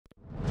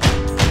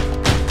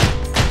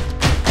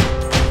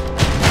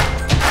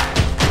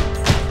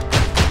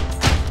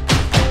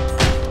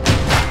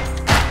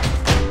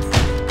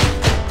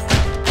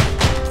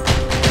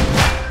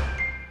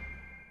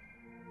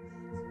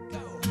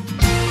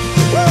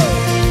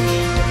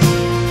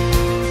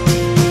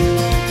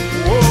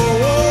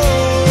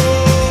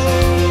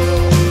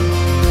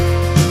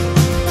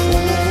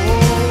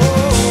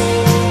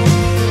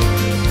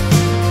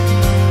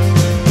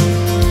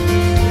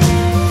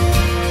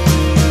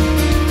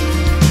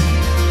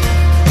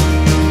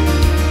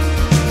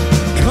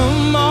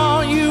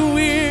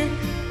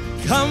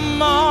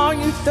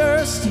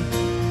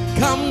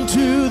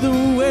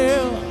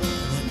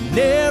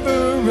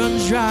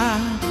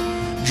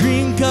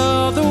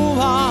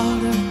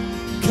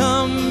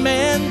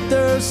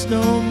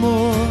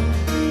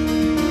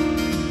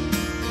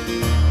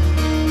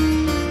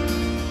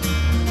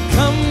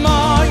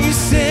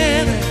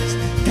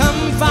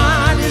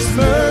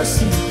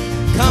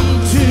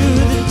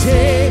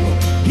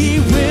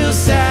will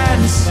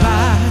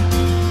satisfy.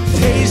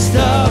 Taste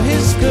of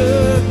His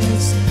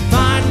goodness,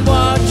 find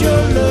what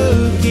you're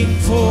looking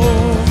for.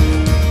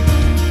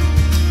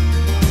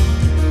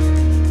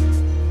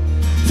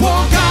 For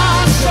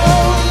God so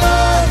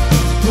loved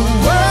the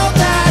world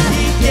that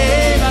He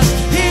gave us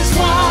His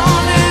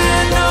one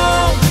and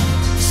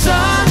only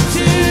Son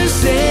to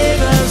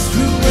save us.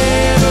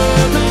 Whoever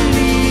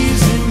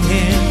believes in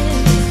Him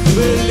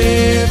will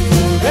live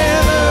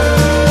forever.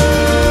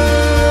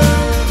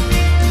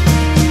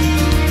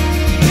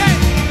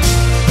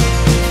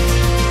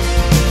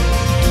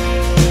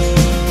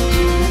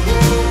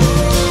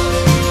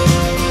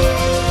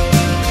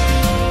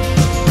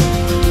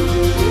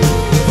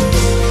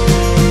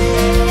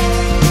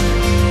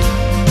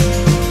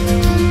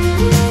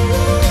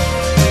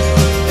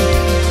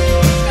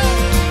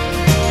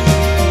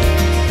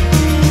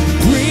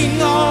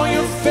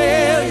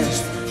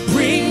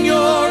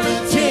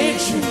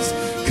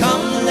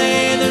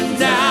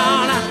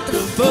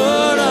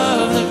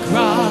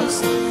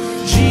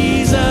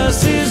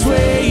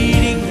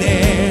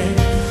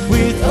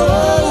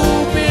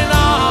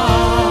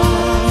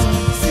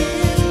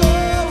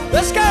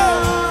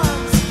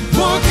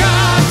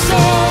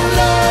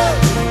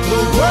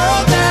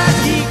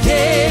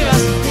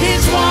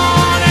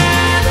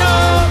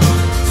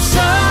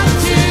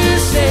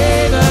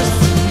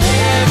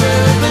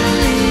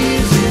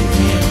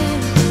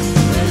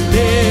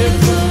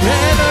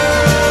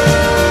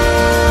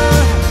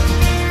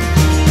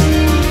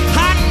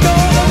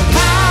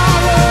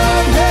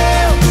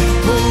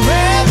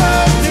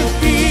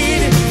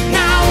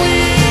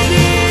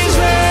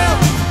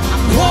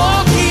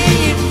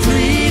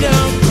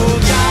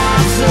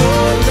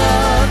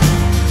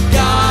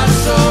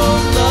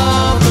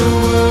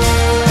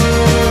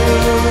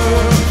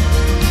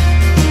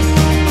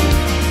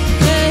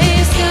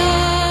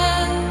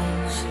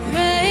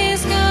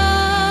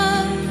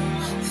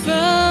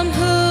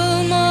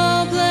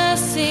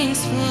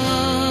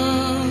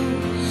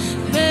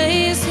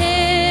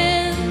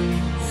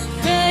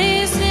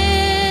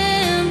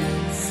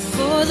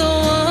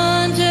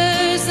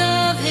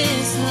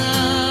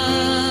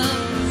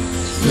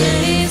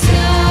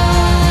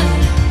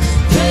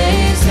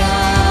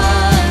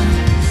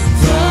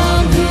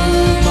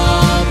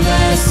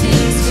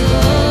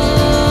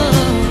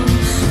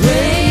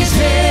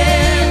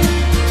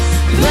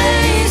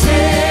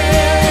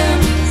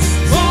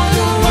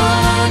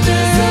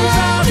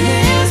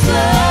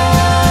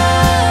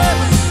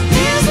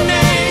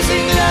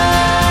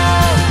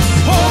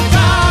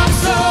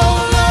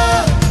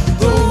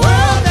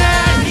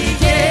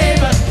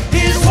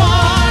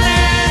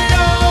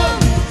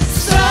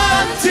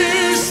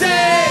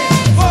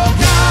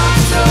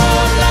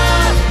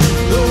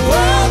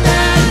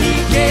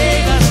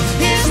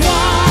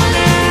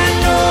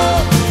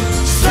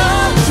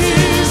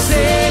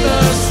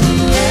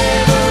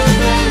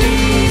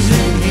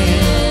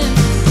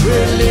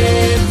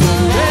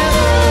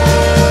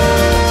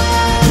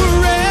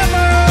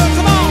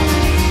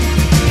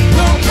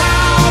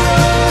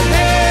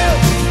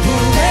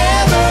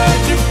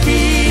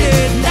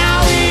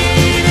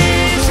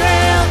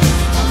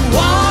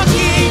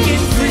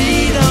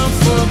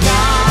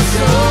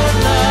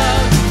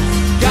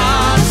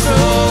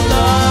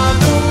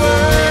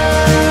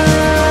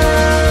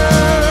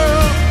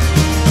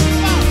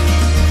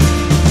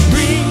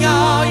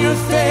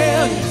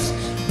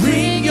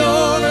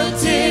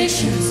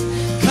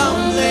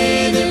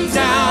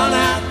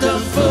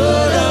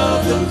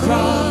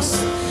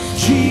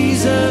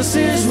 Jesus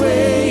is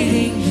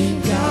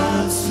waiting.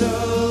 God so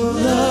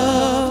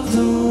loved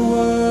the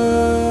world.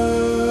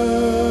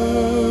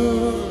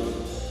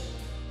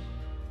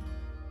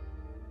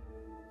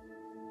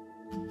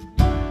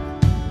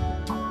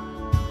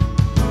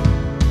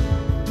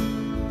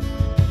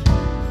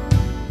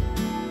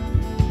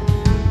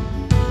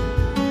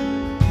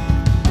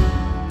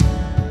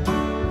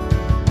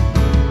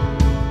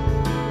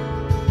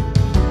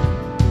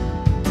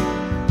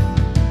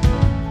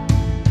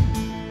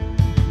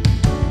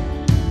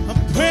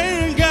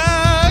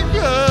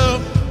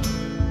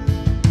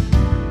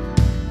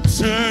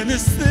 Turn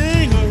this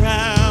thing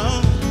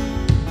around.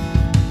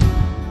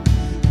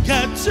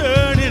 God,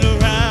 turn it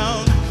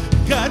around.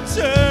 God,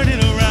 turn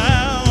it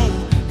around.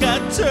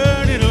 God,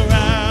 turn it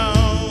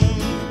around.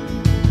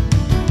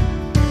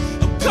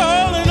 I'm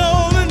calling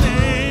on the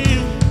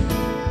name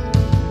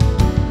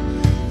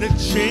that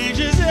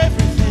changes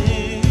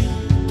everything.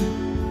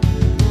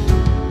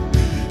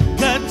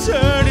 God,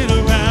 turn it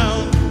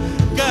around.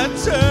 God,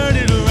 turn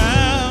it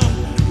around.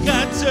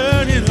 God,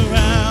 turn it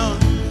around.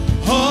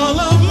 All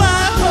of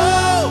my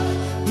hope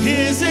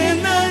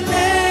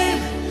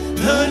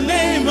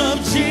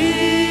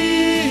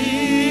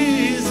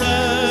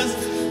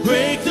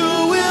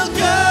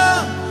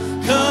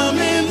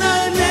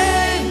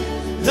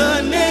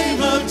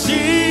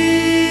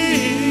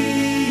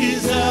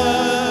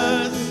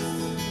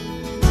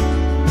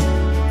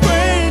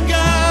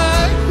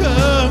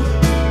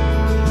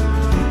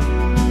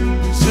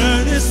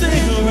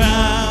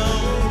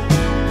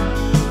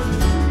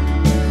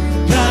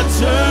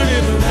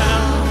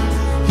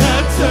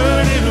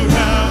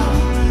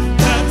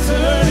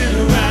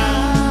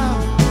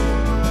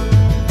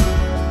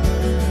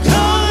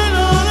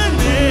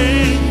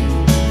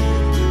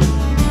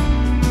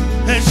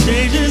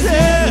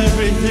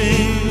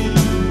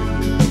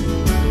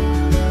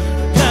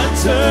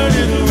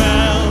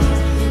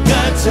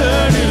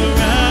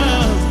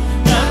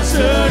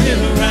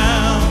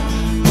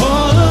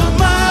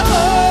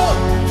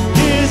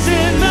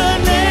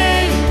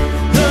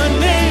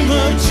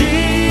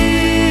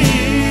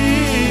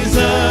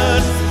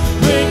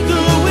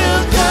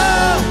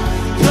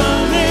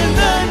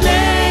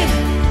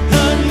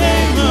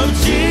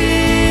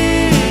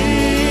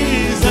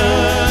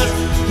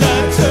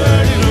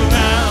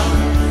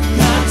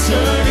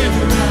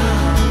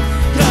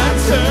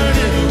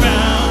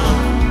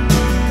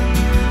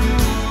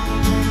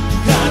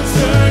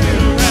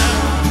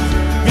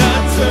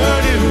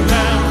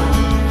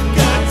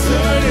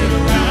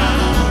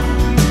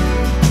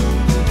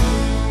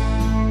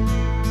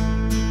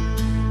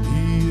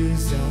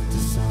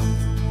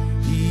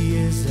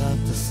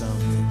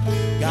something.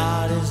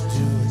 God is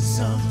doing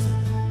something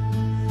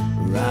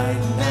right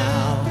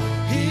now.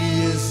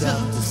 He is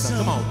up to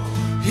something. Come on.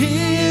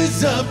 He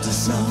is up to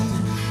something.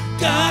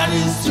 God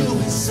is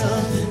doing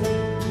something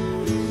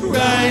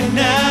right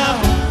now.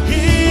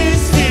 He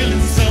is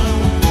healing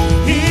someone.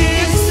 He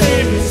is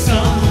saving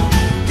someone.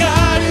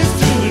 God is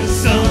doing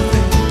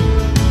something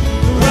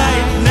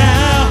right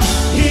now.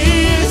 He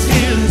is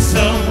healing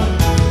someone.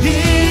 He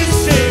is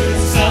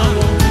saving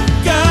someone.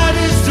 God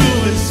is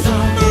doing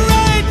something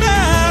right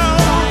now.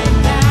 Right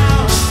now.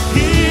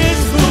 He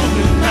is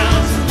moving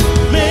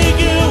mountains,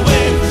 making a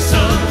way for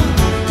someone.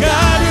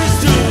 God is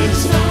doing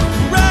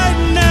something right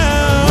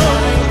now.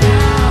 Right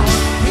now.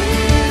 He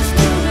is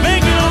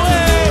making a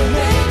way.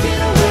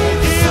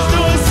 He's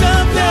doing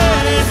something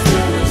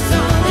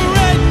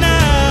right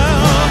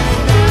now.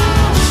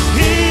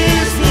 He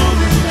is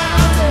moving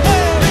mountains,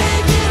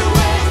 making a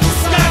way for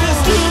someone.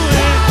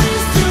 God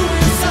is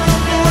doing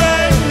something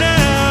right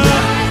now.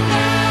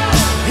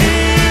 He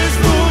is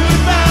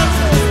moving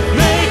mountains,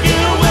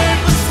 making a way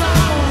for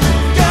someone.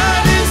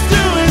 God is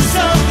doing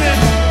something.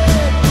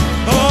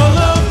 All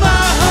of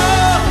my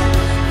hope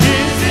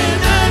is in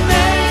the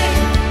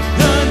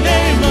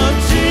name of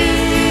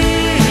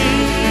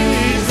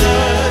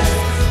Jesus.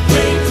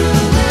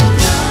 Breakthrough will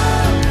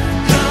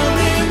come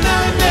in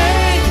the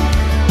name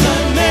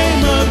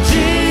of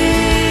Jesus.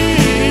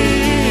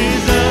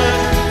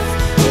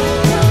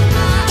 All of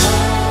my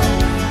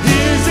hope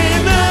is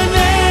in the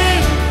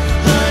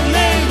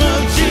name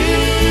of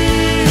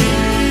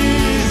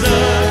Jesus.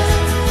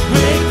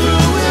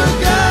 Breakthrough will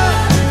come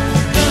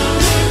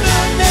in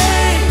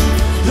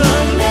the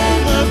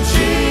name of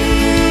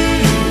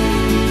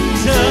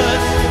Jesus. God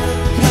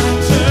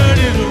turn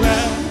it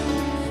around.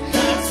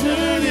 God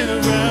turn it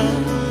around.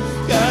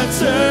 God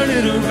turn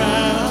it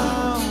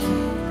around.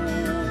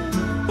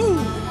 Ooh.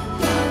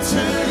 God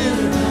turn it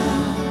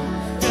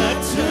around. God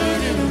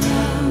turn it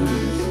around.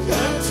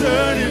 God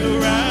turn it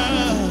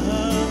around.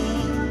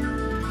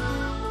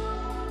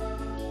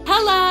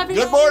 Hello,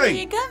 everybody. Good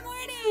morning. Good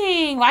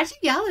morning. Why'd you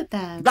yell at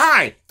them?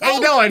 Hi, how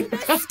you doing?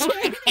 That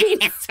scared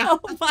me so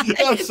much.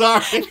 I'm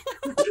sorry.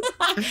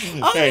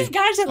 Oh my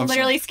gosh, that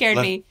literally scared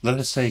me. Let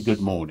us say good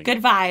morning.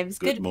 Good vibes.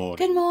 Good morning.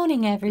 Good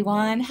morning,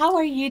 everyone. How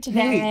are you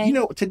today? Hey, you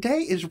know,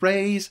 today is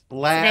Ray's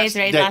last Today's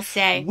Ray's day. last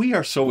day. We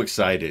are so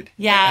excited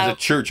Yeah. as a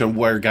church on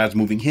where God's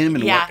moving him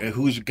and Yeah.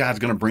 who's God's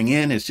going to bring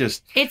in. It's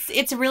just,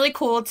 It's really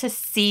cool to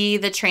see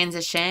the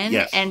transition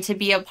Yes. and to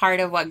be a part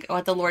of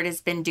what the Lord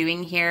has been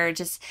doing here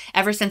just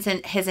ever since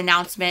his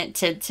announcement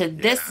to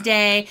this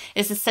day.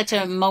 This is such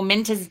a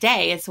momentous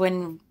day. It's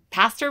when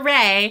Pastor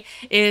Ray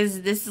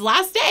is this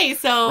last day.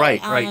 So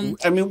right.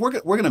 I mean, we're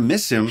going to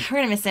miss him, we're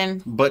gonna miss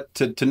him. but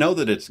to know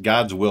that it's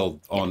God's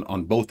will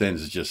on both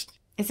ends is just,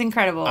 It's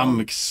incredible.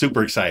 I'm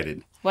super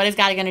excited. What is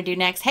God going to do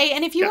next? Hey,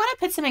 and if you Yeah. want to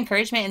put some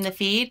encouragement in the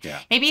feed, Yeah.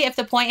 maybe if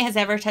the point has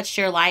ever touched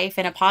your life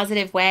in a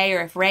positive way,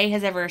 or if Ray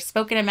has ever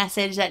spoken a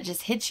message that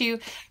just hits you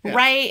Yeah.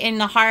 right in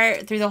the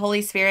heart through the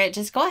Holy Spirit,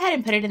 just go ahead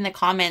and put it in the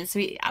comments.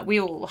 We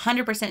will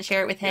 100%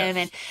 share it with him.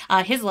 Yes.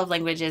 And his love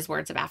language is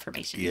words of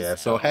affirmation. Yeah,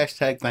 so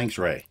hashtag thanks,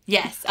 Ray.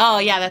 Yes. Oh,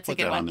 yeah, that's a Put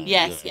good that on one. there.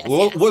 Yes, Yeah. yes.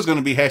 Well, yes. it was going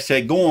to be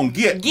hashtag go on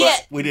get,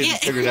 Get, but we didn't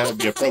get. figure that would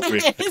be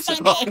appropriate. It's So,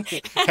 okay.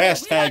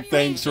 hashtag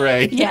thanks,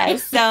 Ray.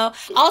 Yes. So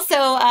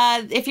also,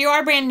 if you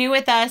are brand new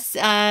with us,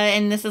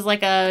 and this is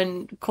like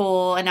a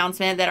cool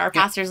announcement that our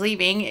pastor's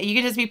leaving, you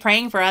can just be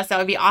praying for us. That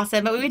would be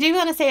awesome. But we do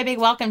want to say a big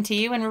welcome to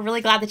you, and we're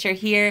really glad that you're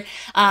here.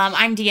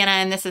 I'm Deanna,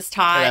 and this is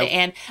Todd. Hello.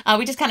 And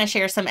we just kind of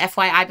share some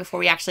FYI before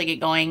we actually get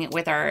going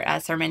with our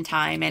sermon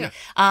time. And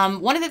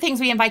one of the things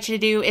we invite you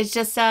to do is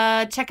just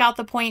check out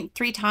the Point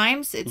 3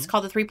 times. It's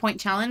called the 3-Point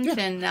Challenge. Yeah.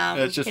 And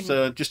It's just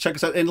check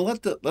us out and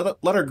let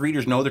our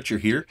greeters know that you're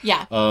here.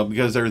 Yeah.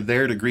 Because they're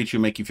there to greet you,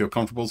 make you feel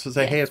comfortable. So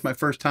say, hey, it's my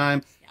first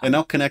time. And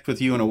they'll connect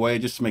with you in a way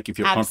just to make you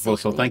feel comfortable.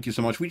 So thank you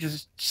so much. We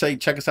just say,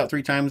 check us out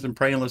 3 times and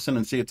pray and listen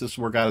and see if this is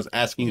where God is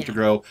asking you to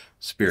grow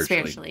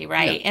spiritually.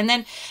 Right. Yeah. And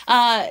then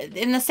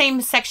in the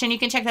same section, you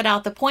can check that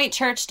out,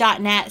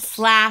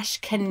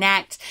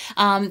 thepointchurch.net/connect.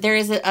 There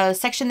is a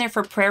section there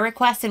for prayer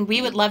requests, and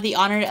we would love the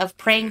honor of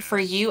praying for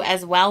you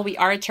as well. We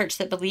are a church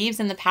that believes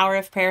in the power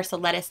of prayer, so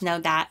let us know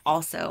that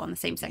also on the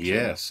same section.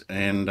 Yes.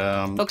 And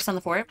Focus on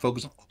the 4.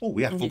 focus on,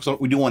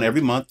 we do one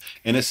every month,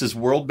 and this is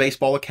World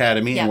Baseball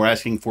Academy, and we're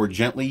asking for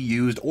gently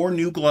used or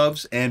new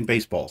gloves and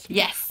baseballs.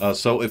 Yes.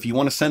 So if you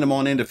want to send them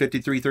on into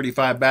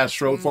 5335 Bass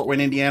Road, Fort Wayne,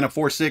 Indiana,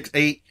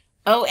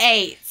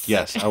 46808.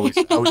 Yes, I always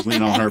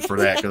lean on her for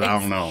that because I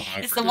don't know.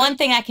 It's the one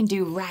thing I can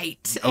do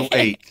right.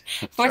 08.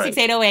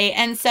 46808.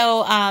 And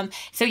so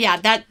yeah,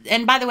 that,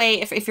 and by the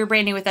way, if you're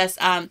brand new with us,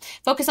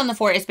 Focus on the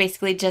 4 is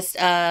basically just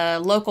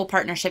local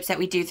partnerships that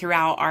we do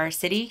throughout our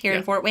city here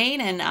in Fort Wayne,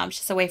 and it's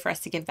just a way for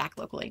us to give back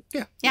locally.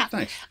 Yeah.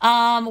 Nice.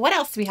 What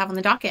else do we have on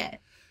the docket?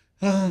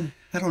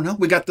 I don't know.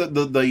 We got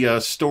the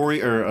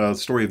story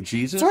of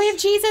Jesus. Story of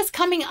Jesus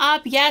coming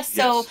up. Yes.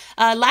 So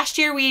last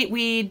year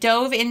we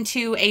dove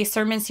into a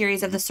sermon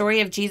series of the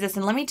story of Jesus,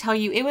 and let me tell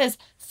you, it was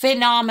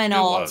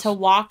phenomenal to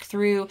walk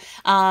through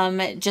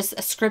just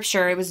a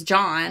scripture. It was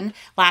John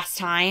last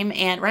time,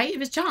 and right? It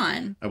was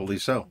John. I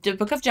believe so. The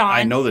book of John.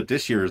 I know that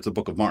this year is the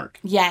book of Mark.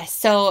 Yes.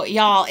 So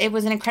y'all, it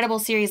was an incredible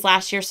series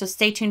last year. So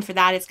stay tuned for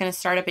that. It's going to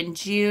start up in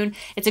June.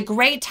 It's a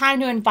great time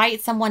to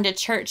invite someone to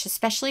church,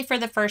 especially for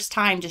the first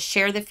time. Just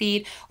share the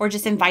feed or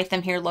just invite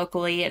them here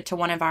locally to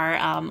one of our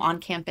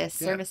on-campus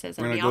services.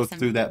 We're going to go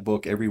through that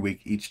book every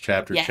week, each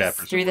chapter.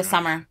 Through the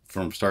summer.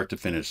 From start to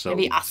finish. So it'd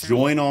be awesome.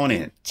 Join on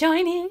in.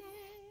 Join in.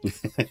 All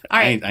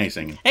right. I ain't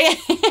singing. Do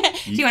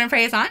you want to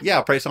pray us on? Yeah,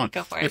 I'll pray us on.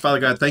 Go for it. Hey, Father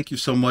God, thank you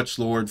so much,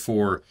 Lord,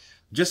 for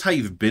just how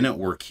you've been at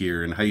work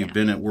here and how you've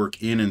been at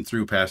work in and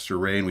through Pastor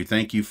Ray. And we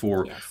thank you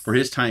for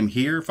his time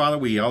here. Father,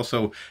 we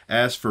also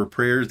ask for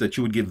prayers that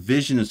you would give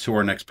visions to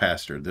our next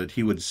pastor, that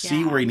he would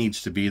see where he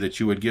needs to be, that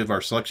you would give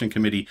our selection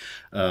committee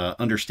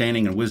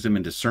understanding and wisdom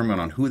and discernment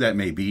on who that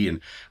may be.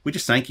 And we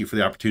just thank you for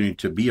the opportunity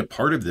to be a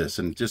part of this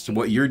and just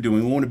what you're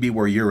doing. We want to be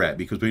where you're at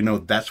because we know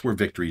that's where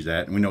victory's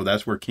at. And we know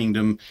that's where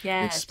kingdom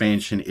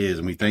expansion is.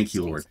 And we thank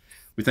you, Lord.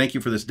 We thank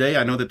you for this day.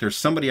 I know that there's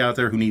somebody out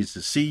there who needs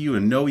to see you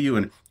and know you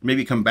and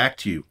maybe come back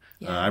to you.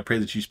 I pray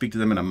that you speak to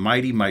them in a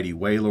mighty, mighty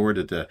way, Lord,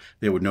 that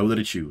they would know that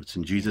it's you. It's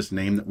in Jesus'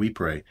 name that we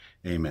pray.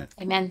 Amen.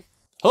 Amen.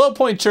 Hello,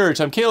 Pointe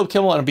Church. I'm Caleb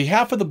Kimmel, and on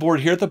behalf of the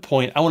board here at the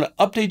Pointe, I want to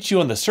update you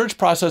on the search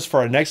process for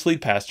our next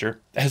lead pastor.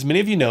 As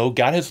many of you know,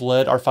 God has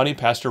led our founding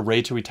pastor,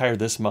 Ray, to retire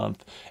this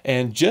month.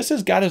 And just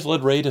as God has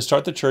led Ray to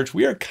start the church,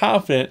 we are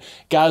confident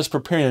God is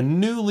preparing a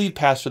new lead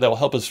pastor that will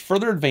help us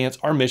further advance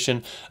our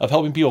mission of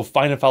helping people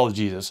find and follow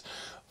Jesus.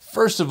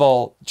 First of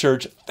all,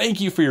 church,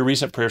 thank you for your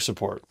recent prayer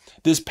support.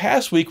 This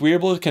past week, we were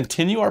able to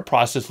continue our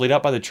process laid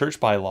out by the church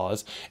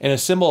bylaws and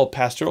assemble a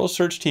pastoral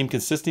search team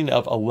consisting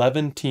of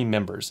 11 team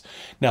members.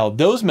 Now,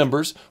 those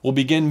members will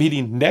begin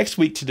meeting next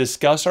week to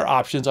discuss our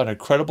options on a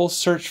credible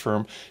search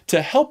firm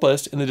to help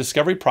us in the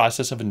discovery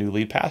process of a new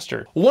lead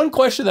pastor. One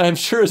question that I'm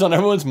sure is on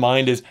everyone's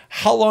mind is,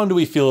 how long do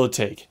we feel it'll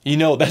take? You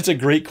know, that's a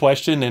great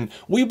question, and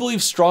we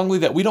believe strongly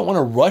that we don't want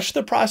to rush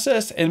the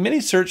process, and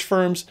many search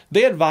firms,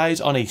 they advise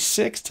on a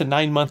 6 to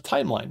 9 month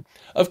timeline.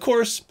 Of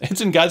course, it's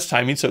in God's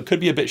timing, so it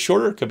could be a bit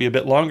shorter, it could be a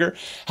bit longer.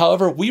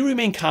 However, we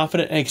remain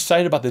confident and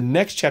excited about the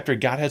next chapter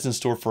God has in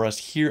store for us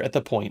here at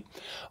the Pointe.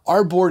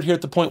 Our board here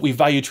at the Pointe, we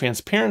value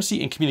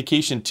transparency and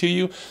communication to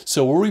you,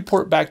 so we'll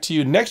report back to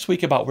you next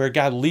week about where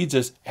God leads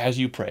us as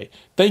you pray.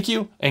 Thank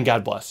you, and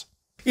God bless.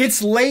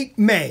 It's late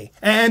May,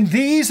 and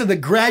these are the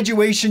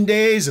graduation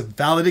days of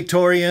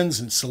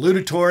valedictorians and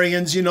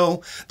salutatorians, you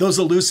know, those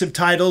elusive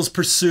titles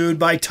pursued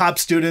by top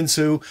students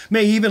who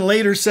may even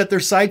later set their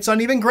sights on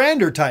even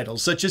grander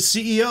titles, such as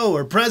CEO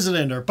or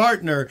president or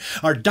partner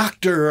or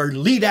doctor or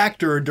lead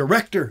actor or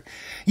director.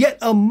 Yet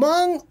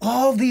among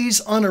all these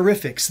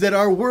honorifics that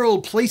our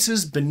world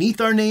places beneath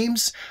our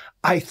names,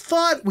 I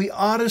thought we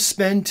ought to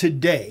spend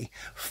today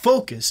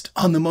focused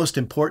on the most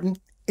important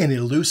an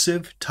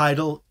elusive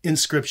title in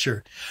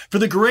Scripture. For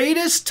the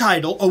greatest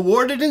title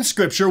awarded in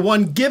Scripture,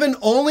 one given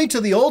only to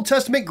the Old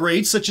Testament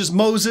greats such as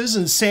Moses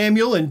and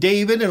Samuel and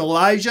David and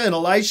Elijah and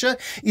Elisha,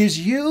 is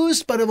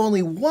used but of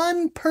only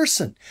one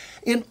person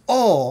in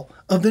all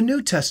of the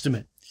New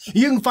Testament.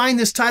 You can find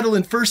this title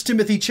in 1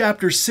 Timothy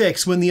chapter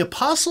 6 when the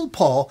Apostle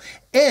Paul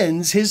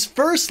ends his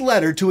first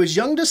letter to his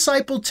young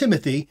disciple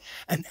Timothy,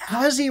 and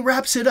as he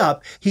wraps it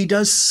up, he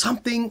does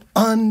something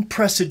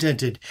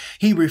unprecedented.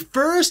 He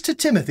refers to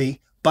Timothy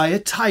by a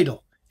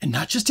title, and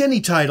not just any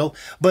title,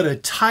 but a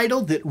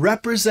title that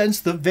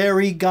represents the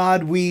very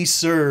God we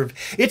serve.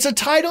 It's a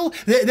title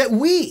that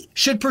we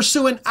should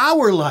pursue in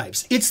our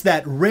lives. It's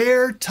that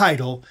rare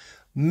title,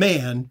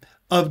 Man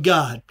of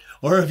God.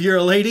 Or if you're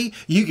a lady,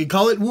 you could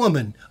call it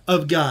Woman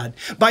of God.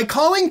 By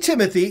calling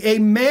Timothy a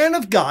man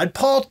of God,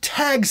 Paul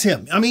tags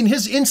him. I mean,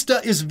 his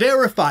Insta is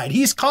verified.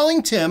 He's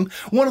calling Tim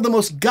one of the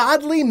most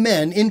godly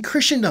men in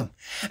Christendom.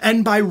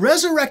 And by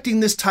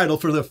resurrecting this title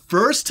for the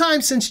first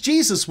time since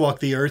Jesus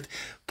walked the earth,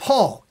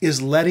 Paul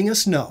is letting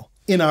us know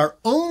in our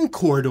own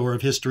corridor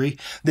of history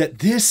that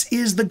this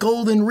is the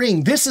golden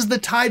ring. This is the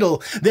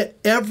title that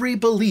every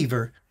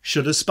believer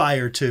should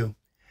aspire to.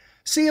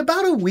 See,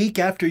 about a week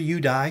after you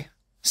die,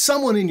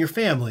 someone in your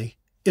family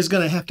is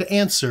going to have to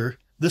answer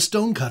the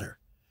stonecutter.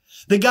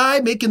 The guy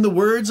making the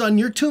words on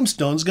your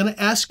tombstone is going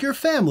to ask your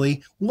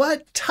family,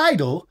 what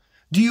title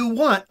do you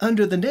want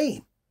under the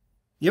name?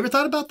 You ever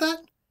thought about that?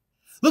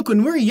 Look,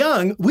 when we're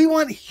young, we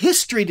want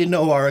history to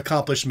know our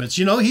accomplishments.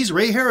 You know, he's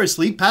Ray Harris,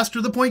 lead pastor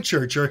of the Pointe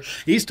Church, or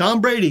he's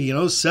Tom Brady, you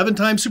know,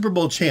 7-time Super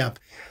Bowl champ.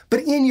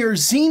 But in your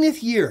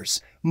zenith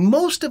years,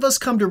 most of us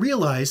come to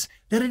realize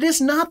that it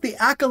is not the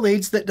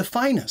accolades that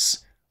define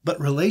us, but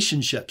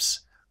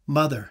relationships.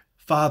 Mother,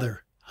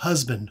 father,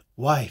 husband,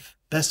 wife,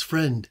 best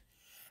friend.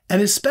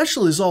 And as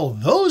special as all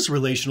those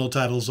relational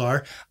titles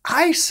are,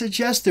 I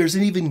suggest there's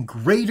an even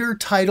greater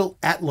title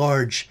at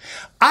large.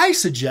 I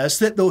suggest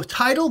that the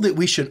title that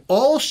we should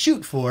all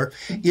shoot for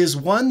is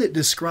one that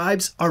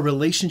describes our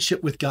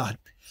relationship with God.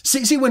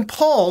 See, when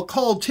Paul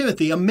called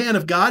Timothy a man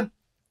of God,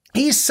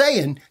 he's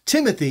saying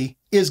Timothy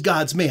is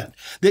God's man,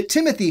 that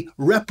Timothy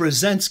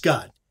represents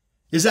God.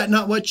 Is that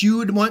not what you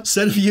would want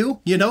said of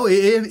you? You know,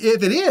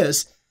 if it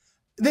is,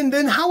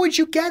 then how would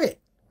you get it?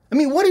 I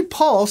mean, what did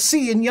Paul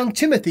see in young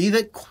Timothy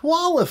that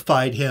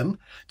qualified him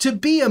to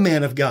be a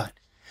man of God?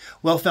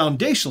 Well,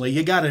 foundationally,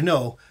 you got to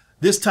know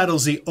this title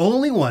is the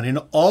only one in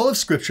all of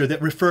Scripture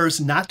that refers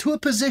not to a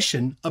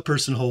position a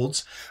person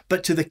holds,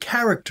 but to the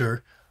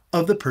character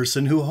of the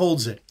person who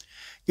holds it.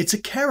 It's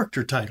a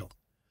character title.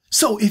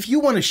 So if you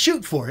want to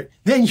shoot for it,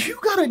 then you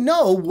got to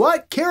know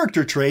what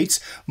character traits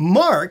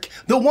mark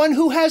the one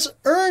who has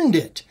earned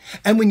it.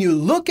 And when you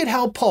look at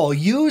how Paul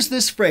used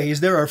this phrase,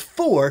 there are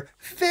 4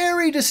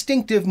 very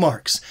distinctive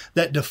marks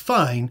that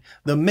define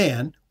the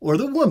man or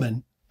the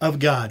woman of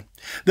God.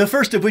 The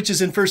first of which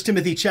is in 1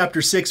 Timothy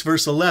chapter 6,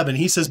 verse 11.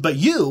 He says, "But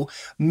you,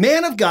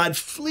 man of God,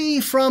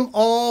 flee from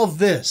all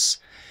this."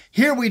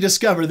 Here we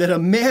discover that a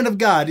man of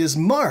God is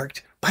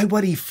marked by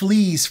what he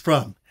flees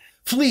from.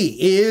 Flee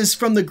is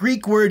from the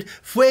Greek word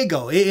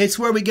fuego. It's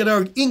where we get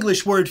our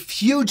English word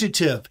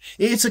fugitive.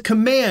 It's a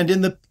command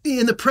in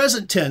the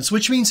present tense,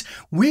 which means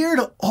we're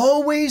to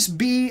always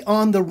be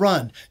on the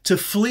run, to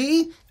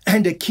flee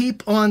and to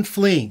keep on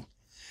fleeing.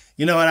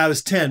 You know, when I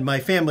was 10, my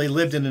family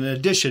lived in an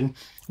addition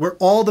where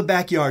all the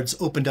backyards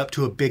opened up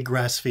to a big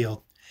grass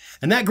field.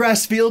 And that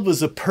grass field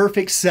was a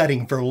perfect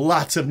setting for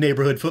lots of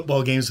neighborhood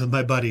football games with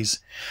my buddies.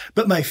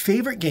 But my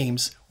favorite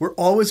games were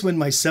always when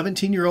my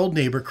 17-year-old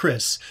neighbor,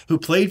 Chris, who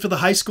played for the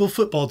high school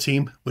football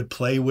team, would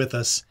play with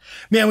us.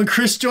 Man, when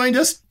Chris joined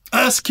us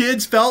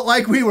kids felt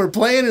like we were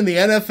playing in the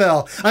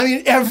NFL. I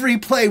mean, every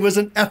play was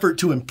an effort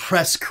to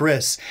impress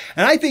Chris.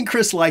 And I think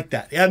Chris liked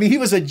that. I mean, he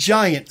was a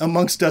giant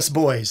amongst us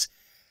boys.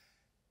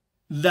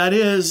 That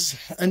is,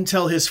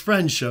 until his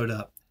friend showed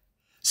up.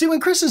 See,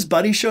 when Chris's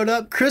buddy showed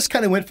up, Chris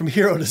kind of went from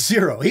hero to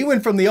zero. He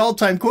went from the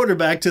all-time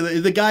quarterback to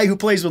the guy who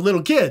plays with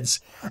little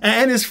kids.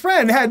 And his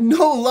friend had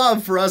no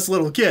love for us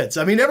little kids.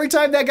 I mean, every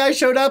time that guy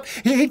showed up,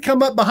 he'd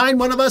come up behind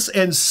one of us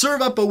and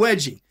serve up a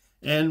wedgie.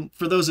 And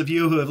for those of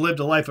you who have lived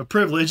a life of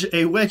privilege,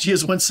 a wedgie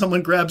is when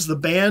someone grabs the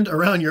band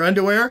around your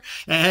underwear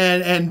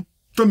and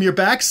from your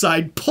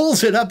backside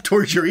pulls it up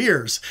towards your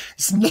ears.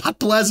 It's not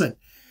pleasant.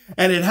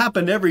 And it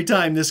happened every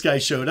time this guy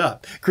showed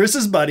up.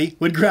 Chris's buddy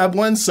would grab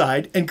one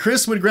side and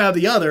Chris would grab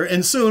the other,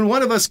 and soon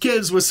one of us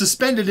kids was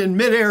suspended in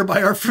midair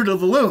by our Fruit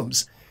of the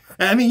Looms.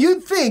 I mean,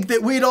 you'd think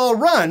that we'd all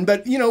run,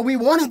 but, we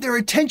wanted their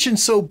attention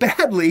so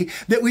badly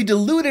that we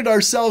deluded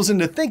ourselves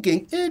into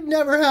thinking it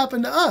never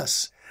happened to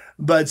us.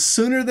 But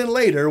sooner than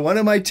later, one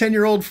of my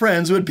 10-year-old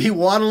friends would be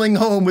waddling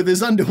home with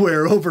his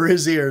underwear over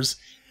his ears.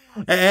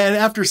 And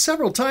after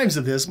several times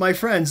of this, my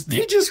friends,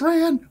 they just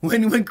ran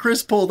when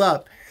Chris pulled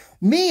up.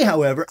 Me,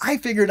 however, I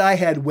figured I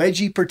had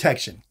wedgie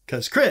protection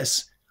because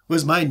Chris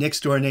was my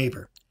next door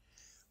neighbor.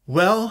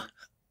 Well,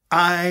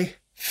 I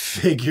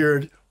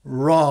figured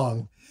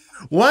wrong.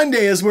 One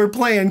day as we're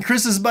playing,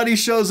 Chris's buddy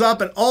shows up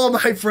and all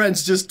my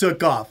friends just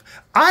took off.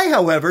 I,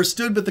 however,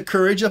 stood with the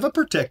courage of a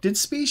protected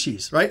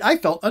species, right? I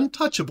felt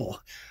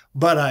untouchable.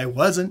 But I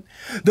wasn't.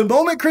 The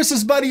moment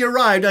Chris's buddy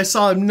arrived, I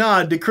saw him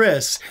nod to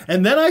Chris.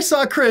 And then I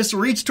saw Chris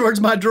reach towards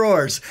my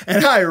drawers.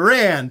 And I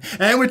ran.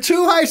 And with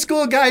 2 high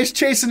school guys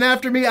chasing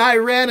after me, I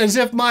ran as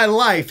if my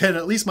life, and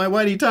at least my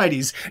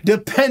whitey-tighties,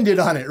 depended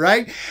on it,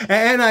 right?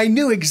 And I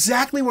knew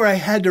exactly where I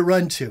had to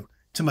run to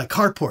my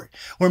carport,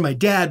 where my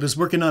dad was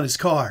working on his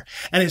car.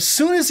 And as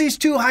soon as these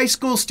 2 high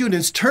school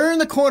students turned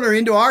the corner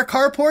into our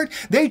carport,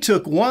 they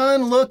took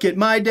one look at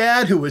my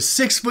dad, who was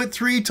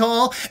 6'3"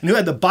 tall and who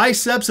had the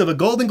biceps of a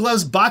Golden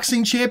Gloves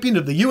boxing champion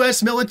of the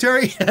U.S.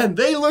 military, and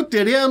they looked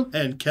at him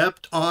and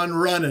kept on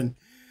running.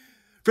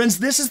 Friends,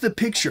 this is the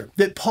picture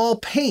that Paul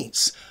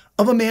paints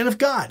of a man of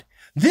God.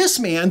 This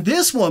man,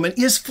 this woman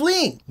is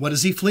fleeing. What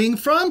is he fleeing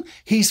from?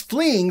 He's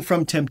fleeing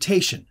from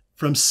temptation,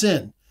 from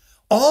sin.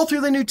 All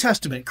through the New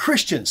Testament,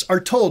 Christians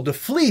are told to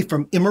flee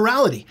from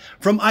immorality,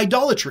 from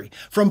idolatry,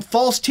 from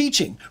false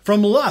teaching,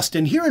 from lust.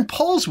 And here in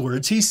Paul's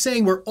words, he's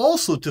saying we're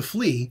also to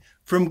flee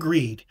from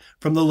greed,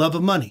 from the love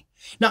of money.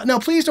 Now,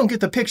 please don't get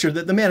the picture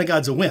that the man of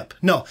God's a wimp.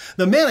 No,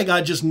 the man of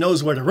God just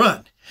knows where to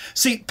run.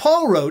 See,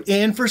 Paul wrote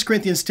in 1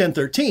 Corinthians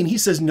 10:13, he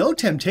says, "No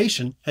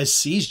temptation has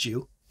seized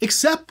you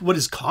except what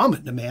is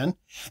common to man.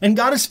 And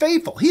God is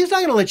faithful. He's not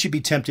going to let you be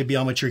tempted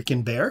beyond what you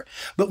can bear.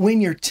 But when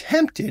you're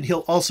tempted, he'll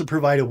also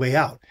provide a way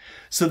out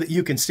so that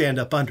you can stand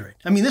up under it."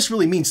 I mean, this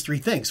really means 3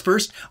 things.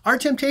 First, our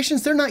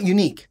temptations, they're not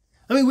unique.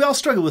 I mean, we all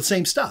struggle with the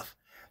same stuff.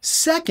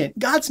 Second,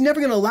 God's never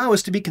going to allow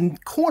us to be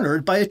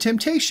cornered by a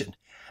temptation.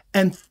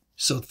 And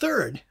so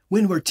third,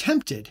 when we're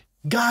tempted,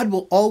 God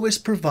will always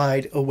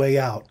provide a way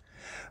out.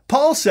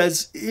 Paul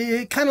says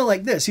kind of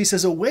like this. He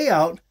says a way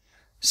out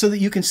so that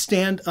you can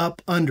stand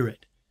up under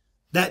it.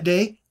 That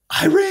day,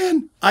 I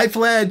ran. I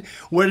fled.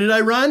 Where did I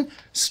run?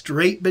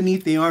 Straight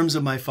beneath the arms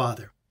of my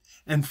Father.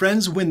 And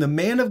friends, when the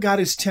man of God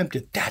is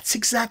tempted, that's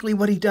exactly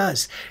what he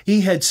does.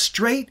 He heads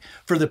straight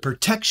for the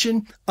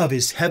protection of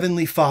his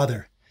heavenly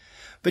Father.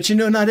 But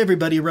not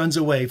everybody runs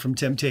away from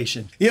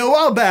temptation. A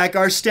while back,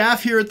 our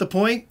staff here at the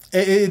Pointe,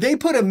 they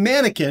put a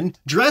mannequin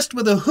dressed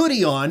with a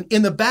hoodie on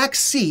in the back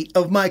seat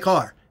of my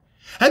car.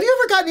 Have you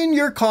ever gotten in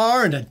your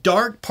car in a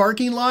dark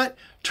parking lot,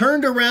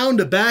 turned around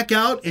to back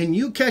out, and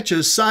you catch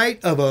a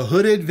sight of a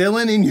hooded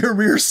villain in your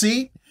rear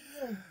seat?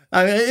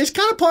 I mean, it's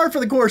kind of par for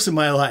the course in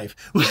my life.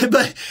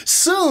 But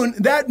soon,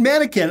 that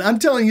mannequin, I'm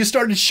telling you,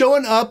 started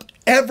showing up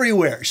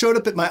everywhere. Showed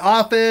up at my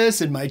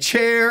office, in my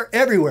chair,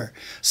 everywhere.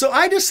 So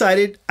I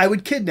decided I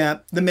would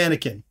kidnap the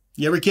mannequin.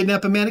 You ever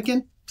kidnap a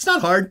mannequin? It's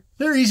not hard.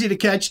 They're easy to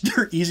catch.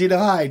 They're easy to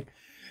hide.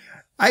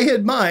 I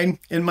hid mine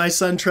in my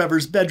son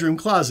Trevor's bedroom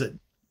closet,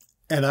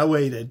 and I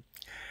waited.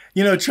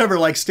 You know, Trevor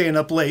likes staying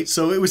up late,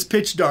 so it was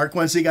pitch dark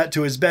once he got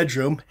to his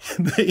bedroom.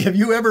 Have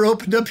you ever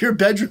opened up your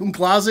bedroom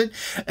closet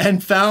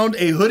and found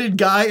a hooded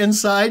guy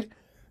inside?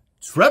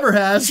 Trevor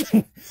has.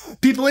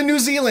 People in New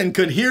Zealand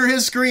could hear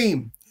his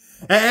scream.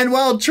 And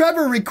while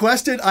Trevor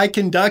requested I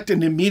conduct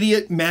an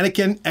immediate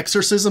mannequin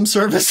exorcism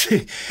service,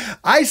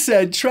 I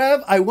said,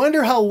 Trev, I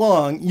wonder how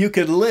long you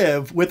could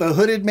live with a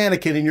hooded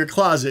mannequin in your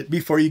closet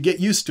before you get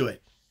used to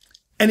it.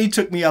 And he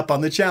took me up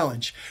on the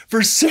challenge.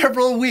 For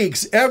several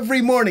weeks,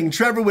 every morning,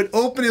 Trevor would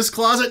open his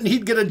closet and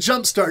he'd get a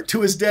jump start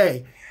to his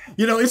day.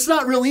 You know, it's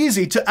not real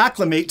easy to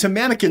acclimate to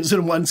mannequins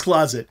in one's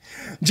closet.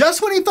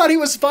 Just when he thought he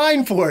was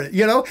fine for it,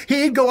 you know,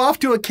 he'd go off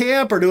to a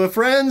camp or to a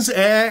friend's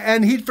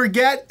and he'd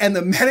forget, and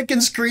the mannequin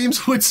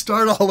screams would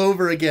start all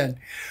over again.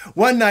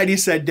 One night he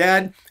said,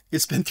 Dad,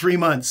 it's been 3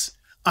 months.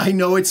 I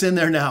know it's in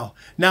there now.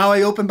 Now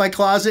I open my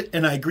closet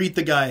and I greet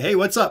the guy. Hey,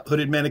 what's up,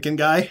 hooded mannequin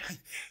guy?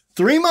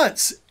 3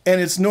 months. And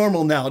it's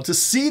normal now to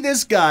see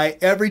this guy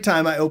every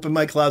time I open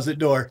my closet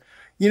door.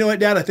 You know what,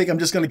 Dad? I think I'm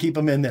just going to keep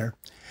him in there.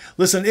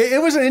 Listen,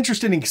 it was an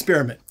interesting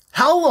experiment.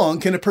 How long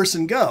can a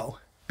person go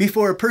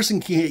before a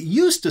person can get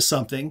used to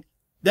something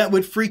that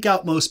would freak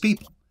out most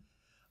people?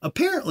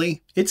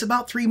 Apparently, it's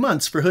about 3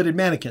 months for hooded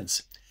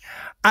mannequins.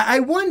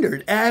 I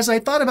wondered, as I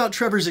thought about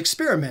Trevor's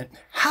experiment,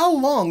 how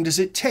long does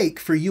it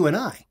take for you and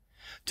I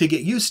to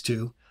get used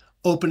to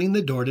opening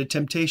the door to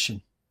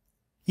temptation?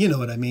 You know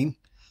what I mean.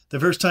 The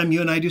first time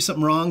you and I do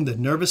something wrong, the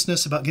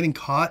nervousness about getting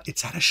caught,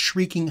 it's at a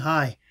shrieking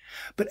high.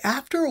 But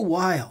after a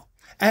while,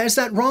 as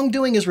that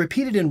wrongdoing is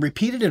repeated and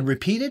repeated and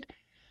repeated,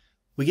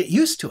 we get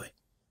used to it.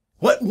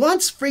 What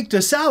once freaked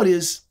us out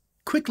is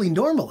quickly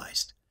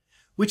normalized,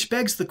 which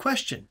begs the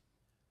question,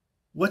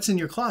 what's in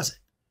your closet?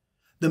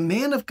 The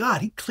man of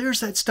God, he clears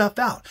that stuff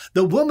out.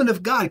 The woman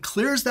of God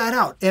clears that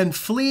out and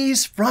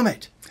flees from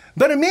it.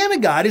 But a man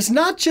of God is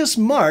not just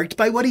marked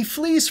by what he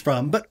flees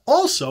from, but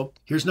also,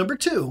 here's number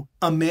 2,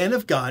 a man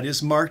of God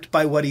is marked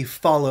by what he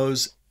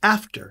follows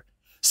after.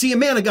 See, a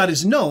man of God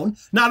is known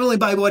not only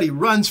by what he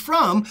runs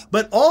from,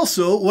 but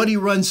also what he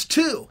runs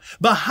to.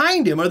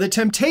 Behind him are the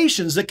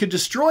temptations that could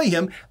destroy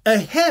him.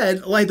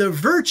 Ahead lie the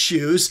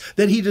virtues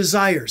that he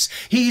desires.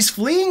 He's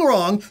fleeing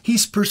wrong.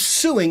 He's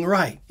pursuing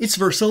right. It's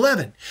verse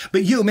 11.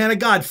 But you, man of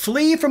God,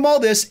 flee from all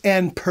this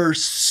and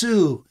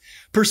pursue.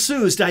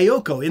 Pursues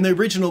dioko in the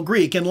original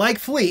Greek, and like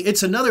flee,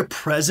 it's another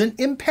present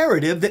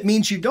imperative that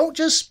means you don't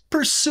just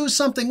pursue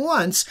something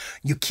once,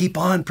 you keep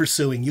on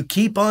pursuing, you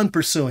keep on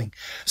pursuing.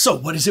 So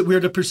what is it we're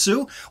to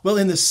pursue? Well,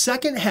 in the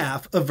second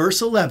half of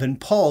verse 11,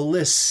 Paul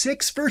lists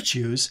 6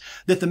 virtues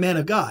that the man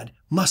of God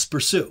must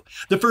pursue.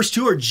 The first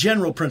 2 are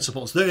general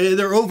principles.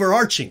 They're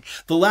overarching.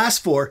 The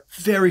last 4,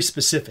 very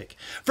specific.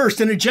 First,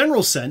 in a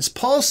general sense,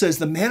 Paul says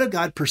the man of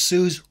God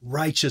pursues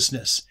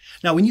righteousness.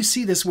 Now, when you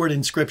see this word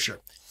in Scripture,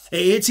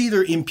 it's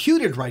either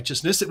imputed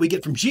righteousness that we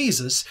get from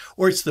Jesus,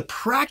 or it's the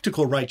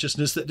practical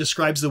righteousness that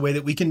describes the way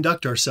that we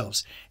conduct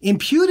ourselves.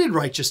 Imputed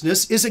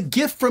righteousness is a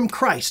gift from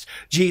Christ.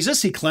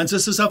 Jesus, he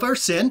cleanses us of our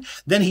sin,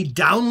 then he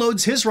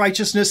downloads his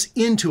righteousness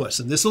into us.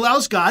 And this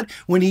allows God,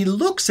 when he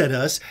looks at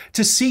us,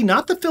 to see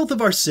not the filth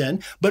of our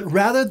sin, but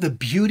rather the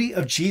beauty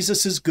of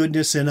Jesus'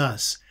 goodness in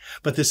us.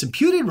 But this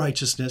imputed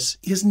righteousness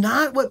is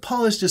not what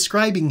Paul is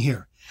describing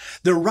here.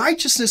 The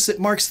righteousness that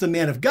marks the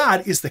man of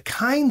God is the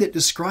kind that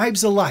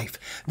describes a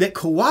life that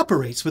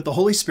cooperates with the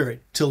Holy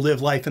Spirit to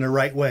live life in a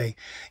right way.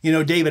 You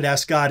know, David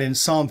asked God in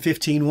Psalm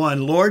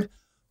 15:1, Lord,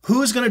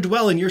 who's going to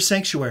dwell in your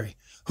sanctuary?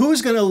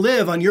 Who's going to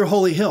live on your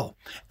holy hill?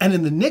 And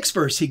in the next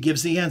verse, he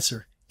gives the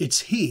answer.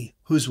 It's he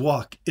whose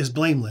walk is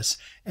blameless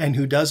and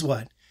who does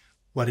what?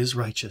 What is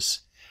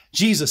righteous.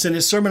 Jesus in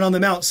his Sermon on the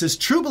Mount says,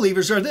 true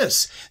believers are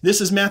this.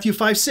 This is Matthew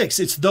 5:6.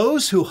 It's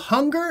those who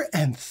hunger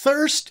and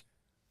thirst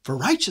for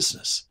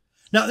righteousness.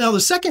 Now, the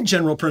second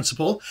general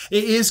principle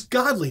is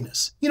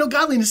godliness. You know,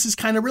 godliness is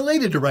kind of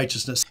related to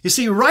righteousness. You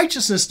see,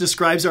 righteousness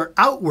describes our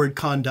outward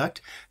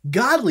conduct.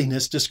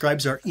 Godliness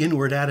describes our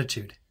inward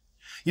attitude.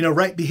 You know,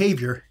 right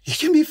behavior, it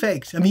can be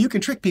faked. I mean, you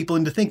can trick people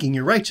into thinking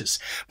you're righteous.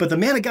 But the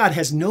man of God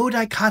has no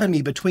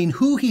dichotomy between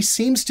who he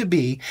seems to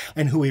be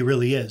and who he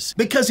really is.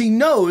 Because he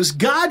knows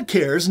God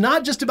cares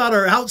not just about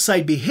our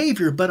outside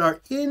behavior, but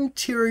our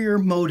interior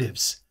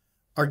motives.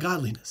 Our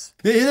godliness.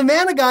 The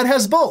man of God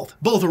has both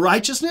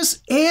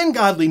righteousness and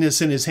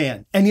godliness in his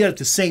hand. And yet at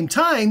the same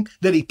time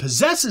that he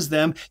possesses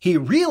them, he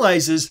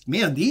realizes,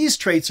 man, these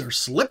traits are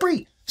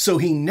slippery. So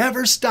he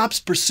never stops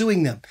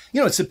pursuing them.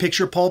 You know, it's a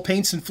picture Paul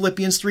paints in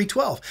Philippians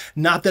 3:12.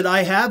 Not that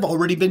I have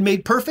already been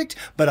made perfect,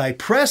 but I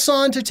press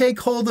on to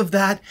take hold of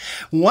that.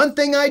 One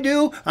thing I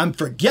do, I'm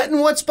forgetting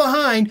what's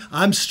behind.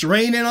 I'm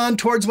straining on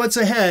towards what's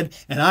ahead,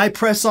 and I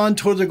press on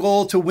toward the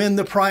goal to win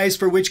the prize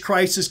for which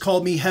Christ has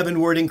called me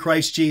heavenward in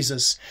Christ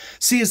Jesus.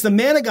 See, as the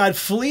man of God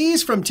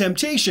flees from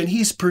temptation,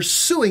 he's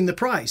pursuing the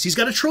prize. He's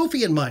got a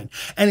trophy in mind,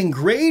 and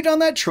engraved on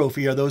that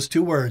trophy are those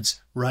two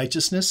words,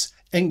 righteousness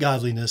and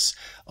godliness,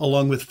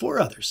 along with 4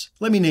 others.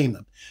 Let me name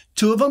them.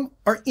 2 of them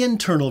are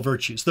internal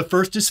virtues. The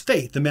first is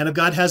faith. The man of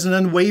God has an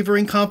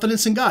unwavering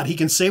confidence in God. He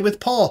can say with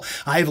Paul,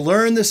 I've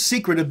learned the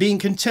secret of being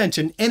content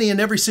in any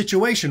and every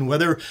situation,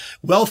 whether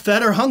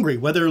well-fed or hungry,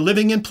 whether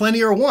living in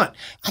plenty or want.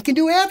 I can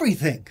do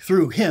everything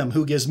through him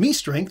who gives me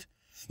strength.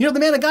 You know,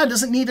 the man of God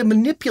doesn't need to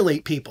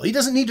manipulate people. He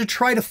doesn't need to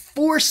try to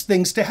force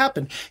things to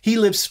happen. He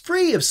lives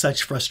free of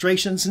such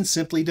frustrations and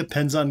simply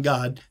depends on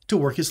God to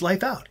work his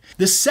life out.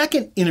 The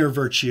second inner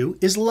virtue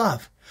is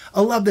love,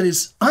 a love that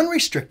is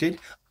unrestricted,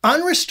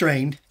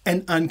 unrestrained,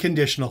 and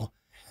unconditional.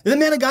 The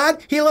man of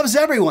God, he loves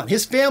everyone,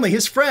 his family,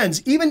 his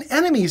friends, even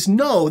enemies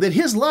know that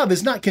his love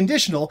is not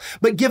conditional,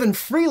 but given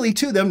freely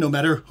to them no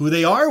matter who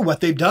they are,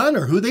 what they've done,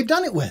 or who they've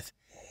done it with.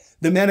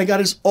 The man of God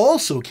is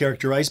also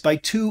characterized by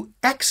 2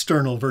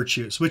 external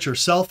virtues, which are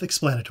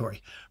self-explanatory,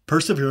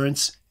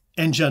 perseverance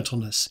and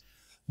gentleness.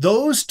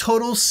 Those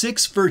total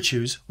 6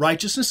 virtues,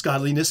 righteousness,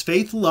 godliness,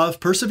 faith,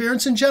 love,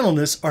 perseverance, and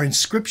gentleness, are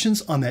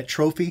inscriptions on that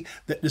trophy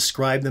that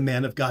describe the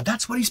man of God.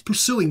 That's what he's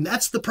pursuing.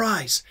 That's the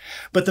prize.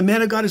 But the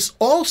man of God is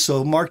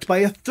also marked by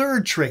a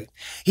 3rd trait.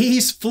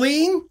 He's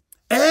fleeing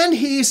and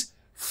he's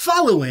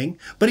following,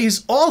 but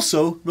he's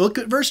also, look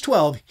at verse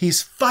 12,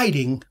 he's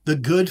fighting the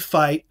good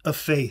fight of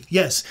faith.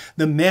 Yes,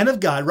 the man of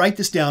God, write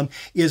this down,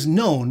 is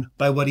known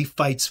by what he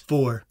fights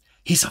for.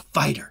 He's a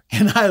fighter,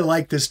 and I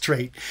like this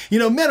trait. You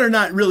know, men are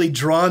not really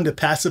drawn to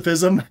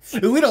pacifism.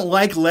 We don't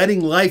like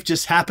letting life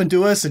just happen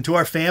to us and to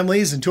our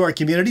families and to our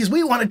communities.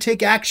 We want to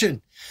take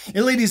action.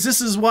 And ladies,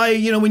 this is why,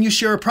 you know, when you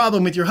share a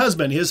problem with your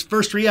husband, his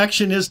first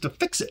reaction is to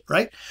fix it,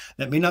 right?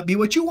 That may not be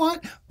what you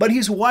want, but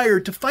he's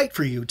wired to fight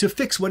for you, to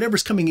fix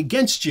whatever's coming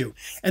against you.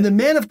 And the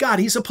man of God,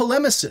 he's a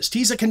polemicist.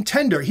 He's a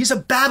contender. He's a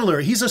battler.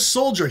 He's a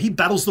soldier. He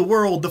battles the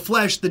world, the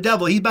flesh, the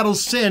devil. He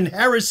battles sin,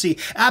 heresy,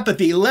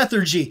 apathy,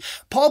 lethargy.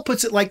 Paul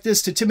puts it like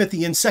this to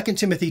Timothy in 2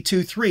 Timothy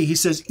 2:3. He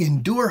says,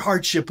 endure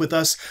hardship with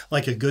us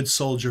like a good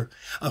soldier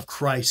of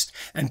Christ.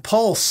 And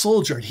Paul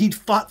soldiered. He'd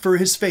fought for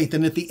his faith.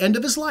 And at the end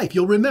of his life,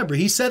 you'll remember,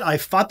 he said, I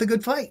fought the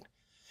good fight.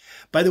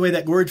 By the way,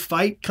 that word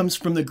fight comes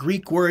from the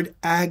Greek word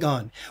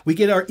agon. We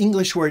get our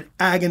English word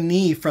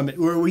agony from it,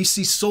 where we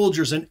see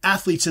soldiers and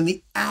athletes in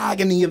the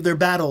agony of their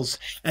battles.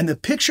 And the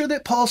picture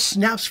that Paul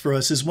snaps for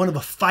us is one of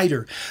a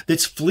fighter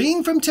that's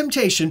fleeing from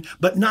temptation,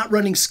 but not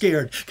running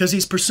scared, because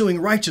he's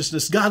pursuing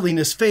righteousness,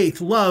 godliness, faith,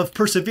 love,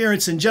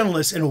 perseverance, and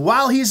gentleness. And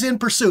while he's in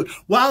pursuit,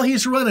 while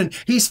he's running,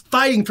 he's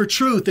fighting for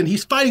truth and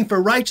he's fighting for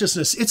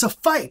righteousness. It's a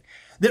fight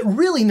that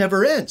really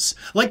never ends.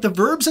 Like the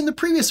verbs in the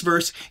previous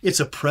verse, it's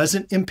a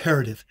present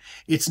imperative.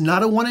 It's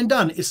not a one and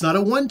done. It's not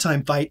a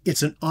one-time fight.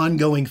 It's an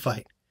ongoing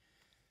fight.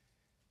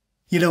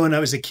 You know, when I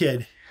was a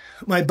kid,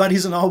 my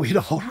buddies and all, we'd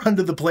all run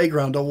to the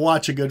playground to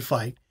watch a good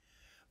fight.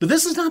 But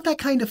this is not that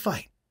kind of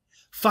fight.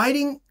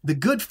 Fighting the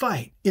good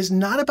fight is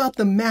not about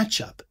the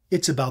matchup.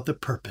 It's about the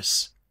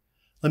purpose.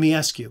 Let me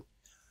ask you,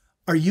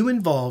 are you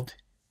involved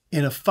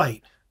in a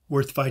fight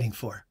worth fighting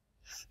for?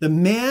 The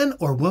man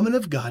or woman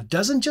of God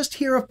doesn't just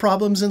hear of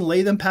problems and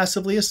lay them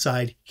passively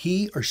aside.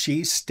 He or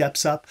she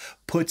steps up,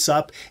 puts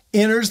up,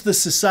 enters the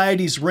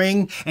society's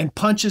ring, and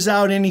punches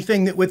out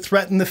anything that would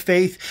threaten the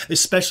faith,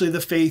 especially the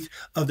faith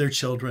of their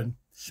children.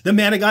 The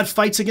man of God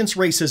fights against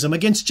racism,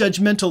 against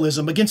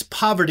judgmentalism, against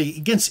poverty,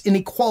 against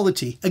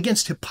inequality,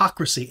 against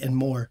hypocrisy, and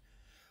more.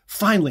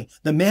 Finally,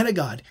 the man of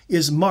God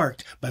is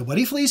marked by what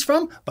he flees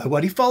from, by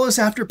what he follows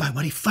after, by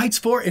what he fights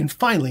for, and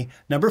finally,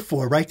 number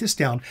 4, write this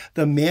down,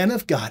 the man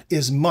of God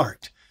is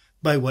marked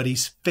by what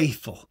he's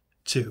faithful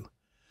to.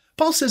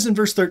 Paul says in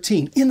verse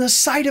 13, in the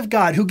sight of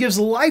God who gives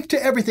life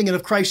to everything and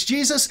of Christ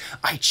Jesus,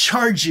 I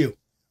charge you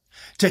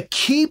to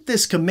keep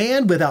this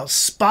command without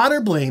spot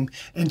or blame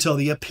until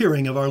the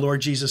appearing of our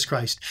Lord Jesus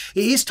Christ.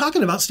 He's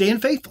talking about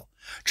staying faithful.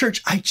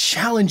 Church, I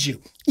challenge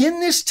you in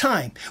this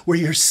time where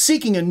you're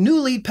seeking a new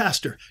lead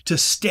pastor to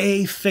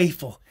stay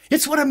faithful.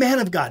 It's what a man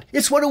of God,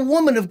 it's what a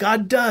woman of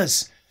God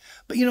does.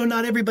 But you know,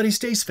 not everybody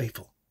stays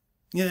faithful.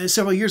 You know,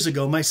 several years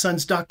ago, my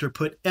son's doctor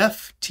put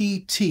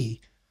FTT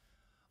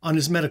on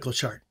his medical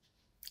chart.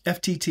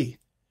 FTT.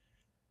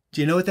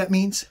 Do you know what that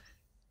means?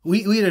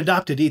 We had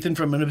adopted Ethan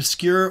from an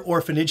obscure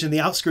orphanage in the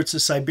outskirts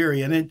of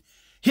Siberia. And at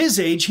his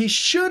age, he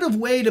should have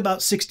weighed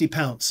about 60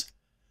 pounds,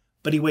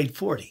 but he weighed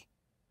 40.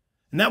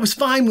 And that was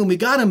fine when we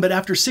got him, but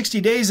after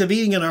 60 days of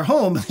eating in our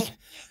home,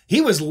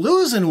 he was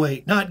losing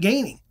weight, not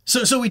gaining.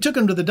 So we took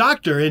him to the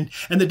doctor, and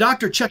the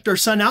doctor checked our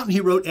son out, and he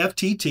wrote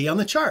FTT on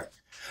the chart.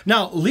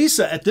 Now,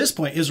 Lisa, at this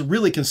point, is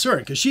really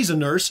concerned because she's a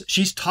nurse.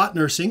 She's taught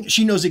nursing.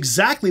 She knows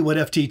exactly what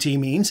FTT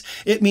means.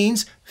 It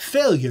means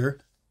failure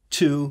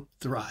to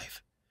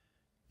thrive.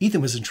 Ethan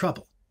was in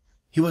trouble.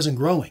 He wasn't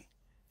growing,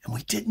 and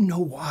we didn't know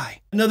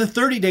why. Another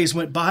 30 days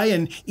went by,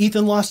 and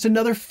Ethan lost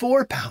another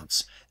 4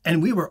 pounds,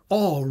 and we were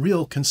all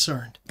real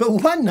concerned.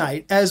 But one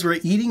night, as we're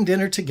eating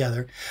dinner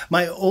together,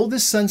 my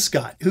oldest son,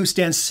 Scott, who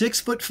stands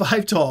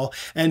 6'5" tall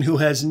and who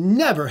has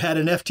never had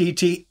an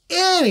FTT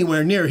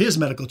anywhere near his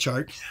medical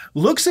chart,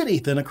 looks at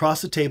Ethan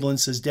across the table and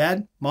says,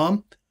 "Dad,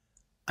 Mom,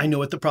 I know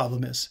what the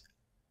problem is.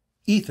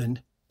 Ethan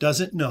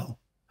doesn't know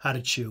how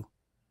to chew."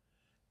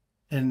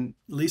 And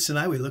Lisa and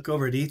I, we look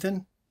over at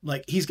Ethan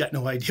like he's got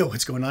no idea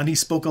what's going on. He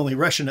spoke only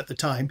Russian at the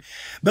time.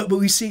 But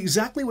we see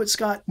exactly what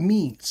Scott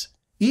means.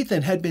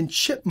 Ethan had been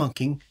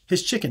chipmunking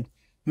his chicken,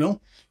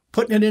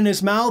 putting it in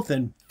his mouth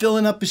and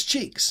filling up his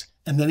cheeks.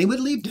 And then he would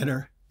leave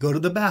dinner, go to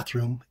the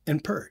bathroom,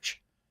 and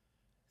purge.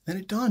 Then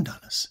it dawned on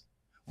us.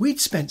 We'd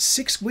spent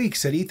 6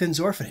 weeks at Ethan's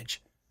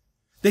orphanage.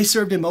 They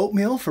served him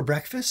oatmeal for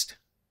breakfast,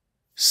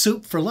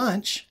 soup for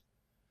lunch,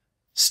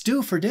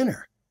 stew for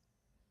dinner,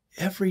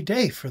 every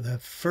day for the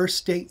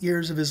first 8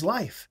 years of his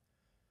life.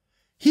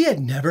 He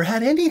had never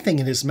had anything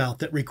in his mouth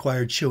that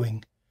required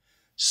chewing.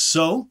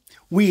 So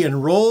we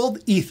enrolled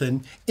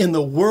Ethan in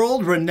the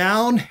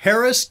world-renowned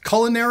Harris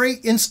Culinary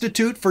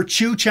Institute for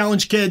Chew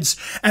Challenge Kids,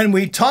 and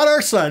we taught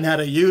our son how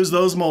to use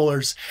those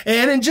molars.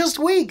 And in just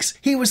weeks,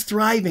 he was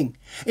thriving.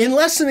 In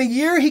less than a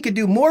year, he could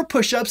do more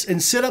push-ups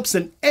and sit-ups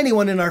than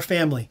anyone in our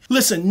family.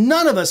 Listen,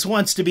 none of us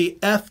wants to be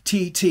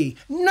FTT.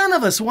 None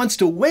of us wants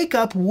to wake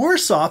up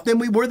worse off than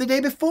we were the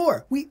day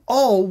before. We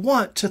all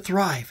want to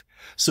thrive.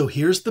 So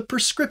here's the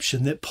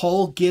prescription that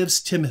Paul gives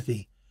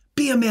Timothy.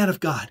 Be a man of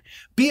God,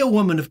 be a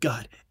woman of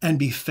God, and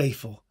be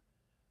faithful.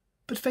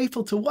 But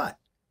faithful to what?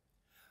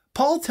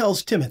 Paul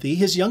tells Timothy,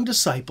 his young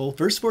disciple,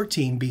 verse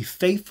 14, be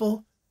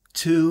faithful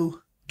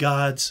to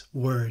God's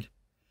word.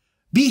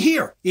 Be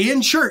here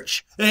in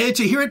church to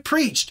hear it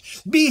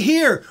preached. Be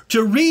here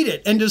to read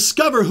it and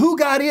discover who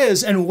God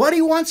is and what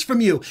he wants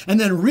from you, and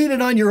then read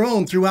it on your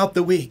own throughout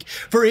the week.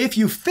 For if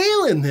you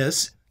fail in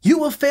this, you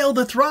will fail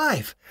to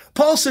thrive.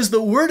 Paul says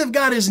the word of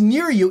God is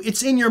near you.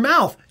 It's in your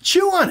mouth.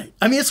 Chew on it.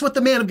 I mean, it's what the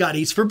man of God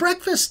eats for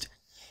breakfast.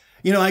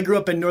 I grew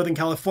up in Northern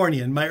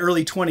California. In my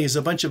early 20s,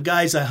 a bunch of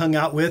guys I hung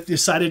out with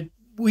decided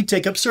we'd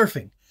take up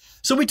surfing.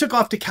 So we took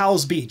off to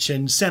Cowles Beach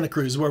in Santa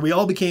Cruz, where we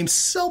all became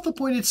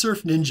self-appointed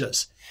surf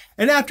ninjas.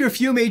 And after a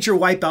few major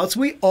wipeouts,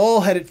 we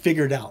all had it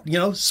figured out.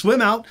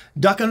 Swim out,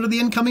 duck under the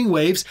incoming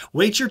waves,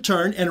 wait your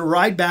turn, and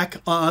ride back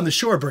on the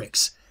shore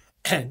breaks.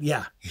 And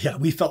yeah,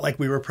 we felt like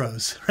we were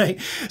pros, right?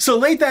 So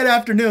late that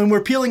afternoon,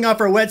 we're peeling off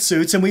our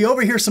wetsuits and we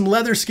overhear some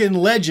leather skin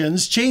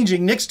legends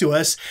changing next to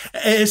us,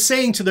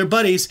 saying to their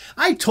buddies,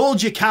 "I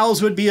told you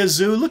Cowles would be a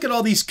zoo. Look at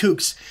all these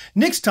kooks.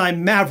 Next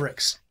time,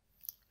 Mavericks."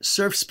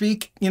 Surf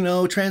speak,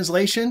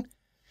 translation.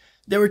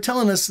 They were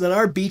telling us that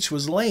our beach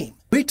was lame.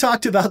 We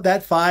talked about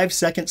that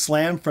 5-second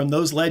slam from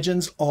those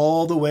legends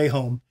all the way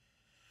home.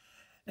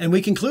 And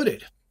we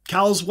concluded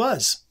Cowles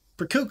was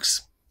for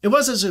kooks. It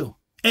was a zoo.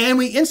 And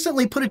we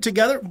instantly put it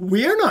together.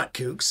 We're not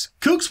kooks.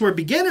 Kooks were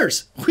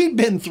beginners. We'd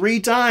been 3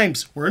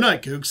 times. We're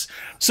not kooks.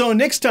 So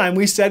next time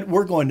we said,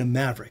 we're going to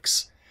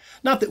Mavericks.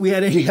 Not that we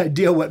had any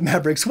idea what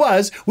Mavericks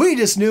was. We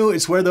just knew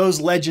it's where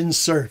those legends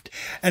surfed.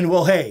 And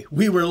well, hey,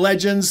 we were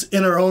legends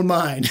in our own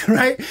mind,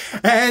 right?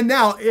 And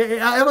now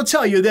I will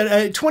tell you that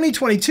a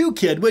 2022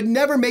 kid would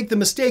never make the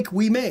mistake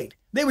we made.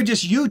 They would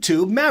just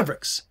YouTube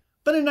Mavericks.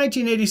 But in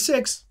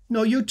 1986,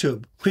 no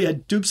YouTube. We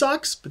had tube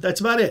socks, but that's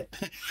about it.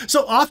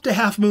 So off to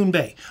Half Moon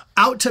Bay,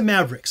 out to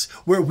Mavericks,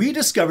 where we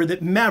discovered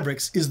that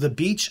Mavericks is the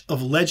beach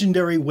of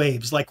legendary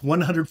waves like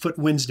 100-Foot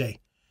Wednesday.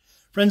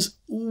 Friends,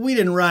 we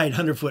didn't ride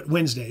 100-Foot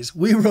Wednesdays.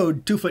 We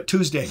rode 2-Foot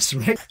Tuesdays,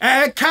 right?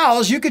 At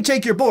Cowles, you could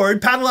take your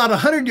board, paddle out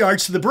 100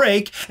 yards to the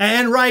break,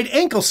 and ride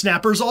ankle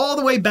snappers all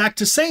the way back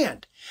to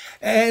sand.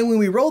 And when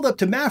we rolled up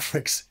to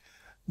Mavericks,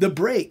 the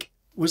break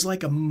was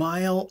like a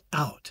mile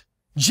out.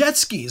 Jet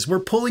skis were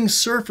pulling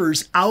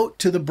surfers out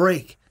to the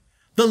break.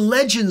 The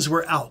legends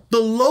were out. The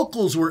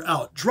locals were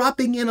out,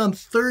 dropping in on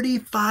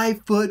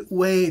 35-foot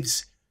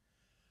waves.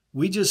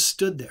 We just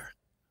stood there.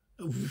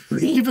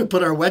 We even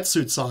put our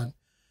wetsuits on.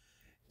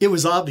 It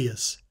was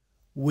obvious.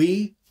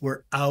 We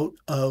were out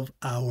of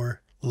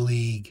our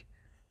league.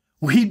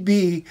 We'd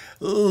be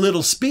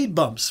little speed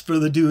bumps for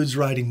the dudes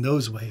riding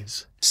those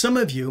waves. Some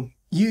of you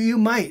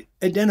might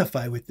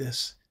identify with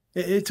this.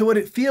 To what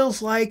it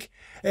feels like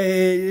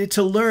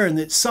to learn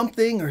that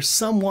something or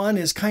someone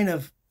is kind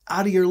of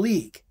out of your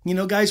league.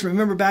 Guys,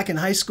 remember back in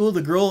high school,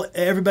 the girl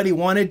everybody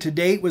wanted to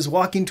date was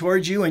walking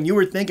towards you and you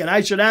were thinking,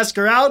 I should ask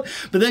her out,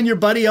 but then your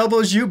buddy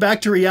elbows you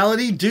back to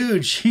reality.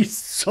 Dude, she's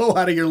so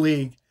out of your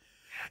league.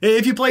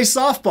 If you play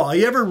softball,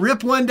 you ever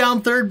rip one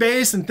down third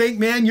base and think,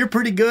 man, you're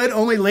pretty good,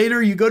 only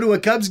later you go to a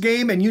Cubs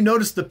game and you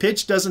notice the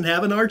pitch doesn't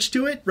have an arch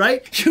to it,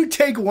 right? You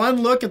take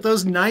one look at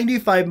those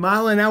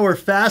 95-mile-an-hour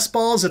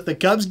fastballs at the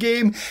Cubs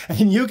game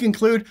and you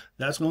conclude,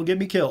 that's going to get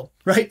me killed,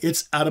 right?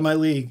 It's out of my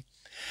league.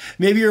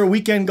 Maybe you're a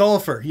weekend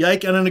golfer,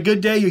 and on a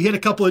good day, you hit a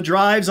couple of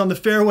drives on the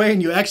fairway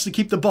and you actually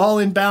keep the ball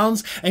in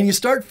bounds and you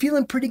start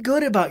feeling pretty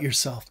good about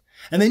yourself.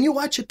 And then you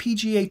watch a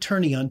PGA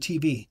tourney on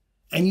TV.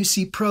 And you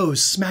see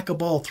pros smack a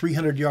ball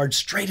 300 yards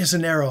straight as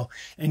an arrow.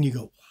 And you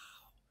go,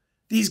 wow,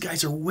 These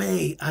guys are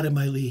way out of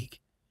my league.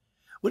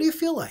 What do you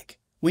feel like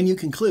when you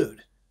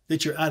conclude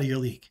that you're out of your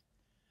league?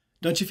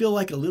 Don't you feel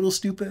like a little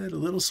stupid, a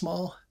little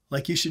small,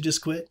 like you should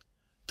just quit?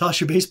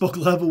 Toss your baseball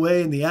glove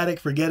away in the attic,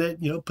 forget it,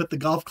 put the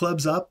golf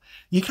clubs up.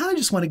 You kind of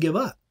just want to give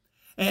up.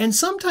 And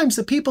sometimes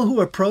the people who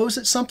are pros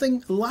at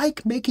something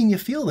like making you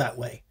feel that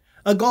way.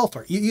 A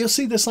golfer, you'll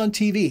see this on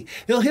TV.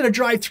 He'll hit a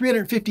drive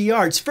 350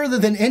 yards, further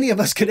than any of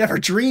us could ever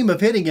dream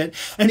of hitting it.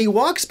 And he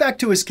walks back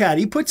to his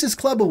caddy, puts his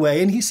club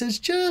away, and he says,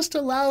 just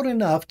loud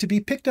enough to be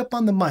picked up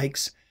on the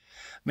mics,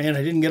 "Man,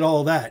 I didn't get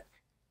all of that."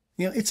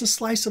 It's a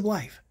slice of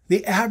life.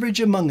 The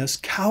average among us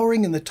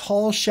cowering in the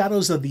tall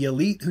shadows of the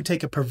elite who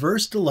take a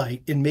perverse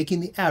delight in making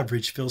the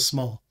average feel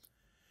small.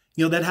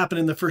 That happened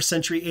in the 1st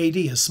century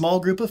AD. A small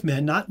group of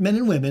men, not men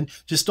and women,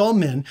 just all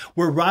men,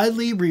 were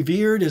widely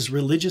revered as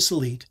religious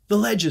elite. The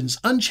legends,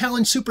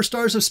 unchallenged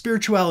superstars of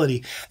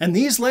spirituality. And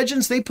these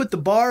legends, they put the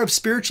bar of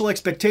spiritual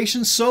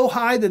expectations so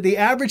high that the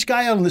average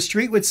guy on the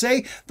street would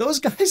say, "Those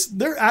guys,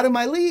 they're out of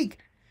my league.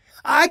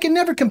 I can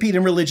never compete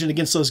in religion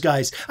against those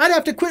guys. I'd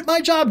have to quit my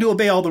job to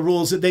obey all the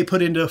rules that they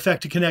put into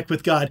effect to connect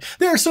with God.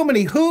 There are so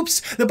many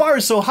hoops. The bar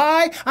is so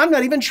high. I'm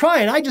not even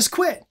trying. I just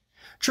quit."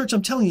 Church,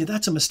 I'm telling you,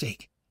 that's a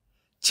mistake.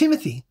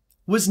 Timothy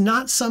was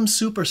not some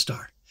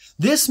superstar.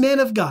 This man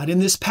of God, in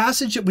this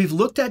passage that we've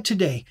looked at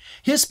today,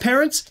 his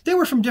parents, they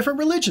were from different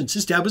religions.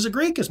 His dad was a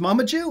Greek, his mom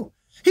a Jew.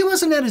 He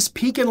wasn't at his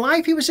peak in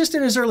life. He was just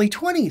in his early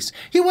 20s.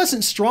 He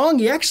wasn't strong.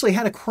 He actually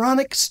had a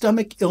chronic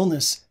stomach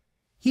illness.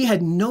 He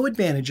had no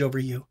advantage over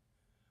you,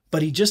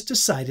 but he just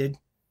decided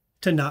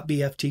to not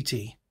be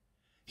FTT.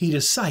 He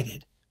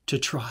decided to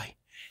try.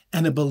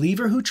 And a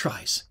believer who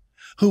tries,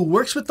 who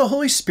works with the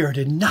Holy Spirit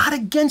and not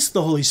against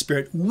the Holy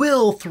Spirit,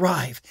 will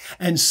thrive.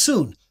 And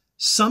soon,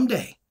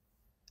 someday,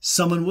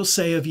 someone will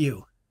say of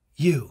you,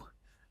 "You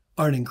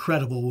are an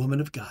incredible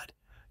woman of God.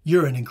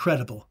 You're an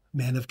incredible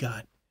man of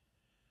God."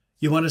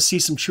 You want to see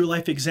some true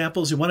life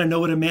examples? You want to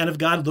know what a man of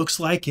God looks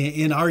like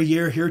in our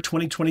year here,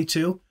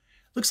 2022?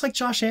 Looks like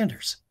Josh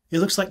Anders. It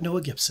looks like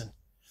Noah Gibson.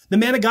 The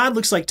man of God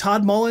looks like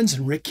Todd Mullins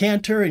and Rick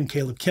Cantor and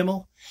Caleb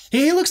Kimmel.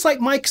 He looks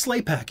like Mike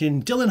Slapak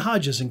and Dylan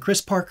Hodges and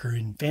Chris Parker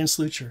and Van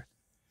Slucher.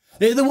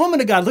 The woman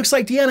of God looks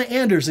like Deanna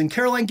Anders and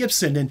Caroline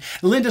Gibson and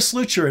Linda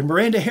Slucher and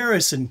Miranda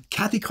Harris and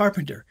Kathy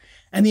Carpenter.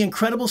 And the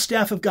incredible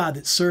staff of God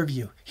that serve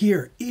you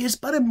here is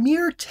but a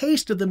mere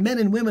taste of the men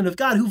and women of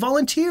God who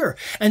volunteer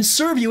and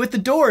serve you at the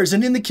doors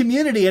and in the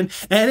community and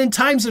in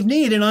times of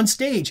need and on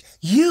stage.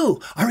 You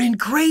are in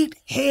great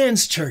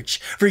hands, church,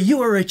 for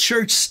you are a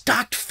church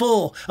stocked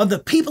full of the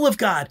people of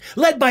God,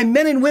 led by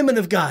men and women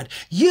of God.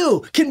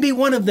 You can be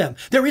one of them.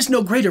 There is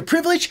no greater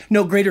privilege,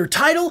 no greater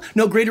title,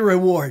 no greater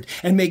reward.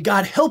 And may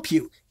God help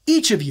you,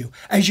 each of you,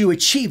 as you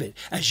achieve it,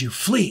 as you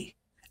flee,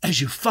 as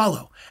you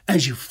follow,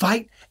 as you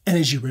fight, and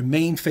as you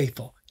remain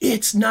faithful.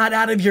 It's not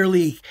out of your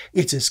league.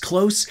 It's as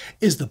close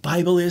as the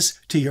Bible is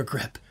to your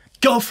grip.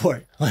 Go for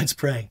it. Let's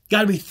pray.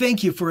 God, we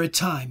thank you for a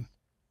time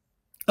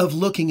of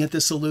looking at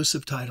this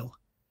elusive title.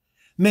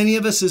 Many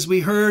of us, as we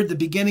heard the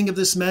beginning of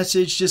this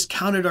message, just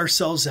counted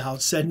ourselves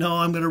out, said, "No,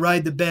 I'm going to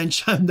ride the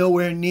bench. I'm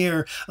nowhere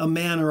near a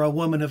man or a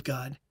woman of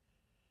God."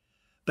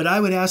 But I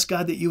would ask,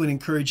 God, that you would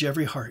encourage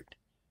every heart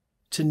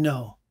to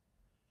know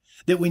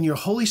that when your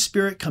Holy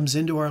Spirit comes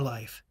into our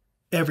life,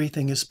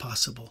 everything is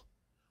possible.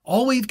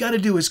 All we've got to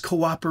do is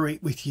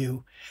cooperate with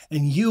you,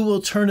 and you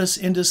will turn us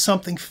into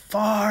something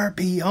far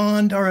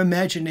beyond our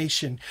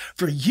imagination.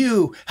 For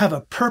you have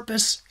a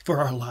purpose for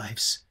our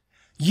lives.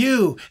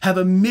 You have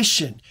a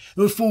mission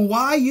for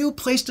why you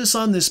placed us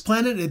on this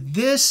planet at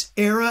this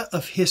era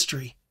of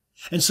history.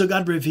 And so,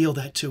 God, reveal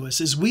that to us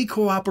as we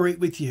cooperate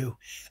with you.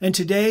 And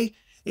today,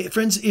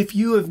 friends, if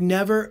you have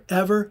never,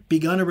 ever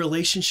begun a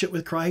relationship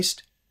with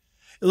Christ,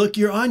 look,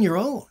 you're on your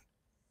own.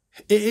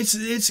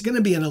 It's going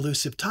to be an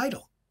elusive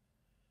title.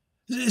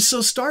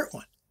 So start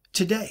one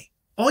today.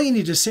 All you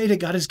need to say to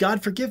God is,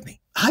 "God, forgive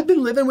me. I've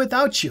been living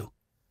without you.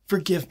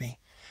 Forgive me.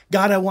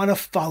 God, I want to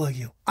follow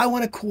you. I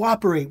want to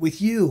cooperate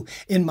with you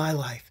in my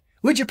life."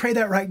 Would you pray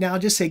that right now?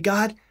 Just say,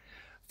 "God,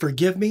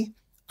 forgive me.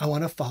 I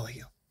want to follow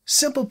you."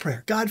 Simple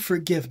prayer. "God,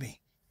 forgive me.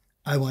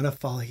 I want to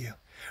follow you."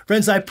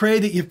 Friends, I pray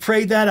that you've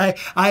prayed that.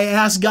 I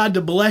ask God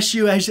to bless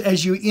you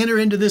as you enter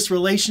into this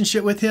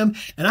relationship with him.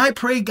 And I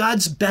pray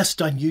God's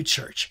best on you,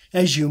 church,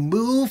 as you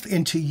move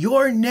into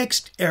your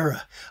next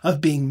era of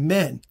being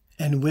men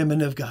and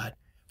women of God.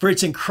 For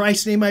it's in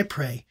Christ's name I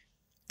pray.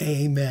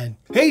 Amen.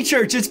 Hey,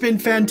 church, it's been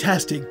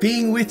fantastic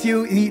being with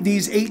you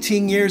these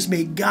 18 years.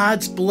 May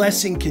God's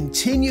blessing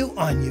continue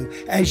on you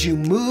as you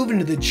move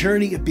into the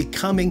journey of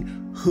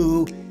becoming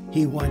who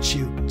he wants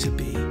you to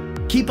be.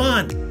 Keep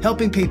on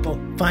helping people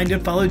find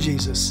and follow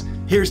Jesus.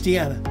 Here's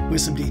Deanna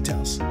with some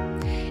details.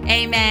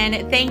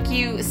 Amen. Thank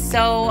you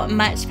so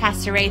much,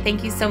 Pastor Ray.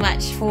 Thank you so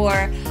much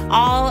for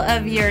all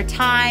of your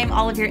time,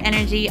 all of your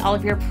energy, all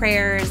of your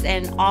prayers,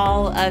 and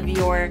all of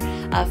your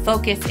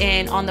focus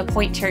in on the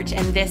Pointe Church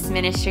and this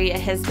ministry.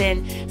 It has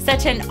been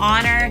such an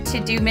honor to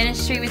do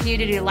ministry with you,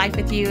 to do life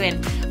with you,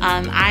 and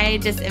I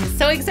just am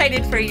so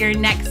excited for your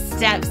next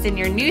steps in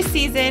your new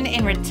season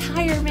in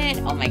retirement.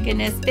 Oh my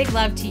goodness, big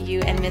love to you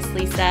and Miss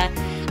Lisa.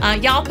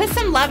 Y'all put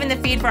some love in the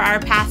feed for our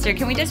pastor.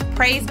 Can we just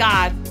praise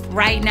God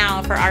right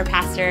now for our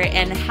pastor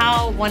and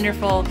how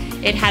wonderful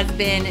it has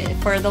been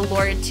for the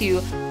Lord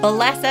to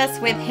bless us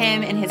with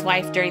him and his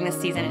wife during this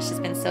season. It's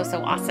just been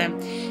so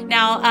awesome.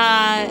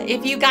 Now,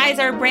 if you guys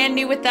are brand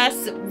new with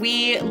us,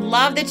 we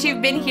love that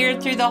you've been here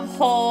through the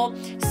whole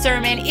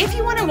sermon. If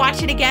you want to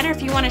watch it again or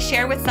if you want to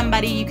share with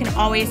somebody, you can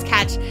always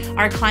catch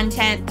our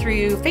content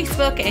through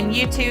Facebook and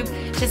YouTube.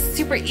 Just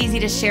super easy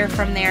to share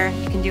from there.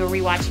 You can do a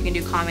rewatch, you can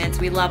do comments.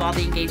 We love all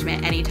the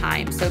engagement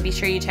anytime. So be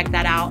sure you check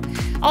that out.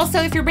 Also,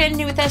 if you're brand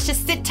new with us,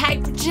 just sit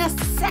tight for just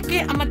a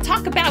second. I'm going to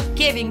talk about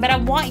giving, but I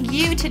want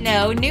you to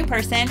know, new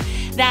person,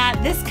 that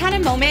this kind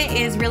of moment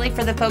is really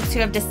for the folks who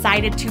have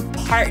decided to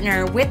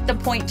partner with the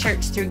Pointe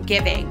Church through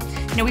giving.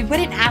 You know, we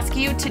wouldn't ask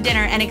you to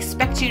dinner and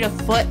expect you to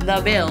foot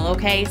the bill,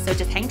 okay? So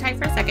just hang tight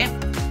for a second.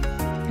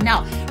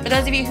 Now, for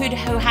those of you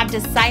who have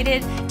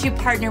decided to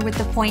partner with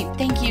the Pointe,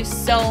 thank you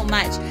so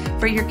much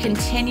for your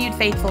continued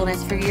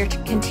faithfulness, for your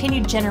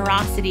continued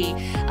generosity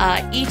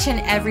each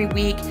and every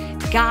week.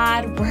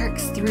 God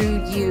works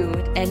through you,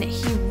 and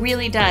He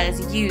really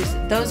does use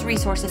those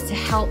resources to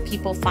help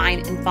people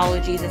find and follow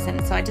Jesus.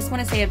 And so I just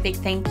want to say a big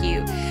thank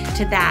you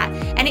to that.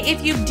 And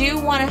if you do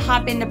want to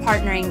hop into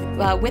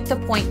partnering with the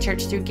Pointe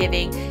Church through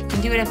giving, you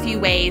can do it a few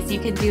ways. You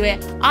can do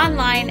it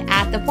online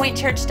at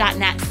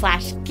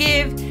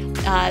thepointechurch.net/give.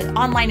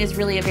 Online is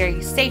really a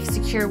very safe,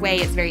 secure way.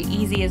 It's very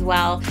easy as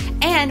well.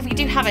 And we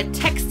do have a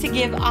text to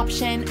give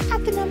option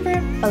at the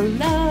number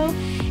below.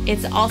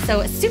 It's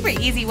also a super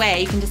easy way.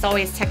 You can just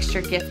always text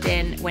your gift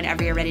in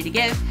whenever you're ready to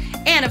give.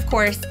 And of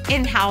course,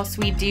 in-house,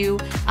 we do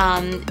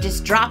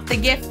just drop the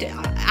gift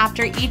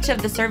after each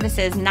of the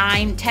services,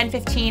 9,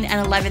 10:15, and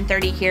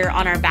 11:30 here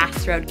on our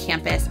Bass Road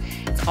campus.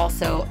 It's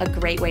also a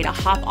great way to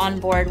hop on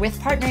board with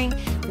partnering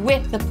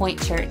with the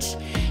Pointe Church.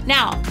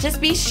 Now, just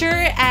be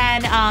sure,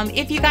 and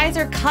if you guys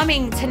are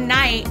coming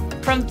tonight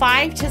from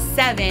 5 to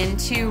 7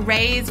 to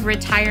Ray's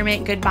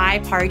retirement goodbye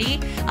party,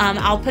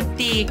 I'll put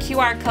the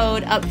QR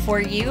code up for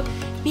you.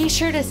 Be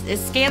sure to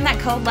scan that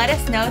code. Let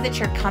us know that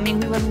you're coming.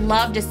 We would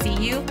love to see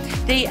you.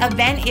 The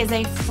event is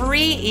a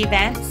free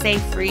event. Say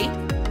free.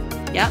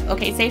 Yep.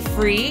 Okay. Say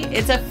free.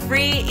 It's a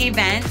free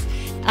event.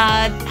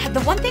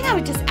 The one thing I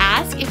would just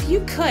ask, if you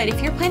could, if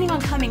you're planning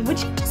on coming, would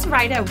you just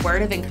write a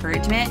word of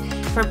encouragement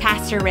for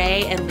Pastor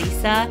Ray and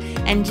Lisa,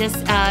 and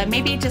just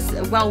maybe just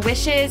well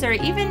wishes, or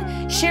even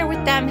share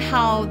with them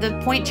how the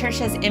Pointe Church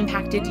has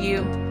impacted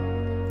you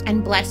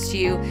and blessed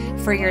you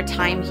for your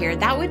time here.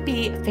 That would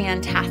be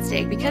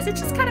fantastic, because it's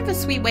just kind of a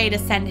sweet way to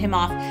send him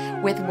off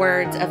with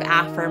words of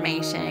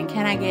affirmation.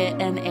 Can I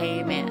get an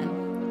amen?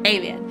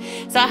 Amen.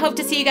 So I hope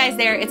to see you guys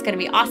there. It's going to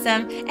be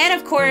awesome. And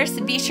of course,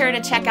 be sure to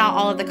check out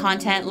all of the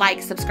content,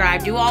 like,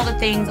 subscribe, do all the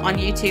things on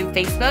YouTube,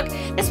 Facebook.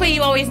 This way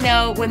you always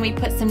know when we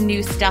put some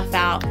new stuff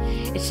out.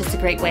 It's just a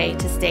great way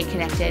to stay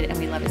connected, and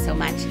we love it so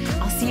much.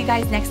 I'll see you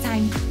guys next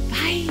time.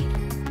 Bye.